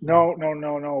 No.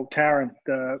 Taran,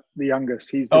 the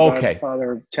youngest. He's the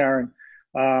godfather of Taran.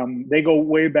 They go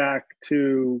way back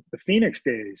to the Phoenix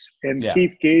days. And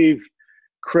Keith gave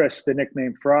Chris the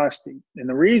nickname Frosty. And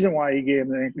the reason why he gave him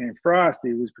the nickname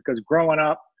Frosty was because growing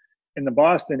up in the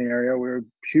Boston area, we were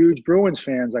huge Bruins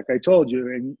fans, like I told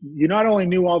you. And you not only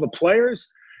knew all the players,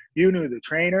 you knew the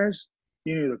trainers,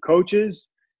 you knew the coaches.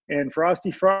 And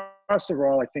Frosty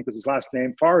Frostervall, I think was his last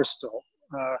name, Forrestal,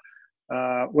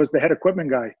 was the head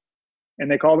equipment guy, and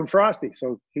they called him Frosty.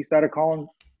 So he started calling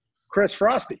Chris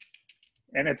Frosty,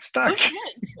 and it stuck.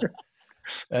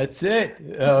 That's it.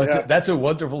 That's a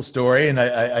wonderful story, and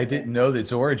I didn't know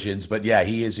its origins, but yeah,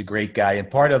 he is a great guy and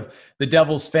part of the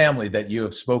Devils family that you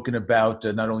have spoken about,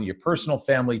 not only your personal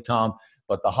family, Tom,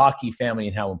 but the hockey family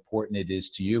and how important it is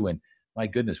to you. And my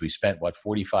goodness, we spent,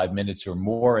 45 minutes or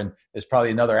more, and there's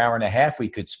probably another hour and a half we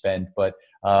could spend, but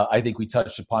I think we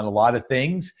touched upon a lot of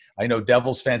things. I know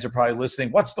Devils fans are probably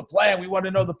listening. What's the plan? We want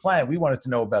to know the plan. We wanted to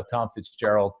know about Tom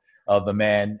Fitzgerald, the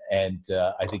man, and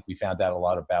I think we found out a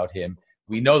lot about him.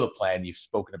 We know the plan. You've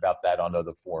spoken about that on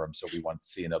other forums, so we want to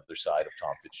see another side of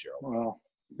Tom Fitzgerald. Well,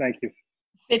 thank you.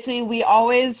 Fitzy, we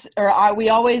always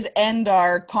end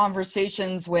our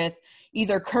conversations with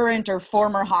either current or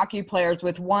former hockey players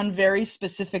with one very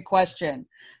specific question.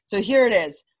 So here it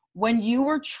is. When you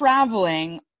were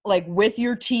traveling, like with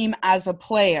your team as a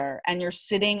player, and you're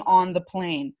sitting on the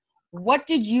plane, what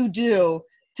did you do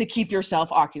to keep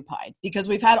yourself occupied? Because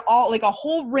we've had a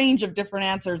whole range of different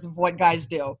answers of what guys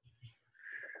do.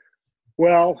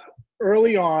 Well,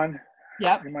 early on,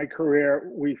 Yep. In my career,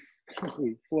 we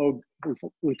flew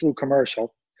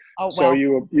commercial. Oh, wow. So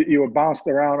you were bounced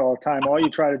around all the time. All you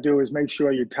try to do is make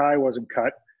sure your tie wasn't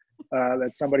cut,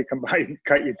 that somebody come by and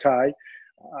cut your tie.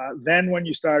 Then when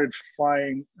you started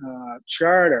flying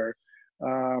charter,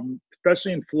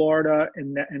 especially in Florida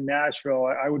and in Nashville,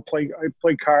 I'd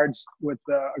play cards with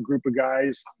a group of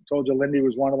guys. I told you Lindy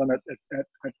was one of them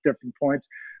at different points.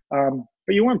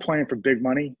 But you weren't playing for big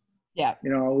money. Yeah. You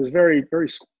know, it was very, very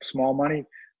small money.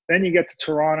 Then you get to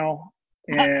Toronto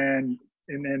and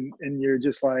you're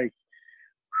just like,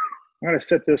 I'm going to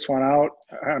sit this one out.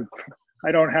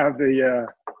 I don't have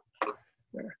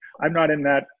I'm not in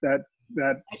that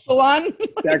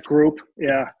that group.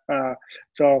 Yeah.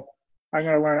 So I'm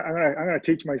going to learn. I'm going to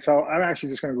teach myself. I'm actually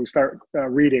just going to start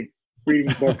reading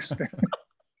books.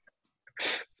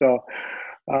 So,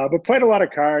 but played a lot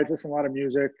of cards, listened to a lot of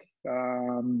music,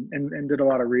 and did a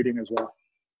lot of reading as well.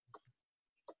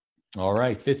 All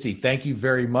right, Fitzy, thank you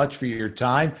very much for your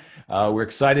time. We're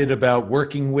excited about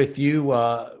working with you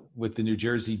with the New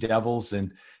Jersey Devils,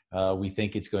 and we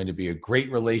think it's going to be a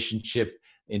great relationship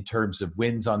in terms of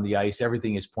wins on the ice.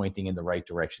 Everything is pointing in the right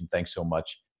direction. Thanks so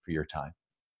much for your time.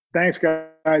 Thanks,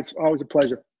 guys. Always a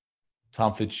pleasure.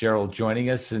 Tom Fitzgerald joining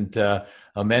us. And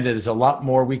Amanda, there's a lot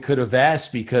more we could have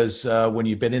asked, because when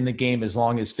you've been in the game as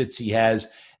long as Fitzy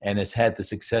has and has had the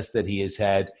success that he has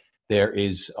had, there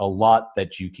is a lot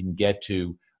that you can get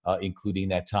to, including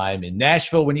that time in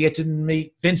Nashville when you get to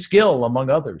meet Vince Gill, among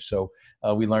others. So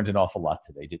we learned an awful lot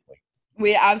today, didn't we?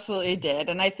 We absolutely did.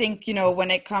 And I think, you know, when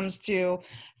it comes to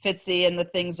Fitzy and the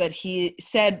things that he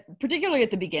said, particularly at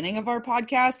the beginning of our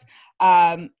podcast,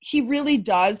 he really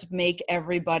does make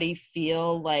everybody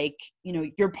feel like, you know,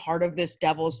 you're part of this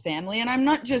Devils family. And I'm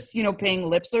not just, you know, paying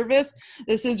lip service.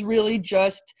 This is really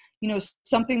just, you know,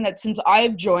 something that since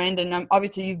I've joined, and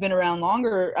obviously you've been around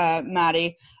longer,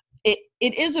 Maddie,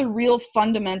 it is a real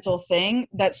fundamental thing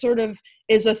that sort of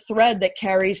is a thread that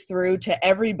carries through to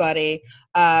everybody,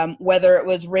 whether it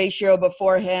was Ratio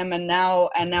before him and now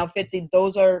Fitzy.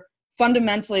 Those are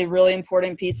fundamentally really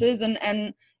important pieces,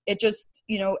 and it just,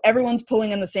 you know, everyone's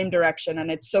pulling in the same direction, and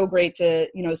it's so great to,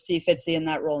 you know, see Fitzy in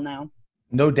that role now.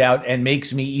 No doubt, and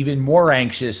makes me even more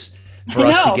anxious for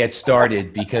us to get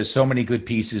started, because so many good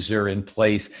pieces are in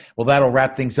place. Well, that'll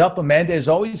wrap things up. Amanda, it's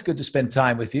always good to spend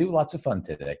time with you. Lots of fun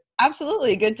today.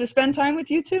 Absolutely. Good to spend time with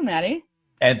you too, Maddie.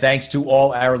 And thanks to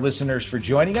all our listeners for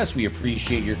joining us. We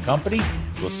appreciate your company.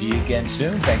 We'll see you again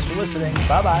soon. Thanks for listening.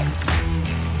 Bye-bye.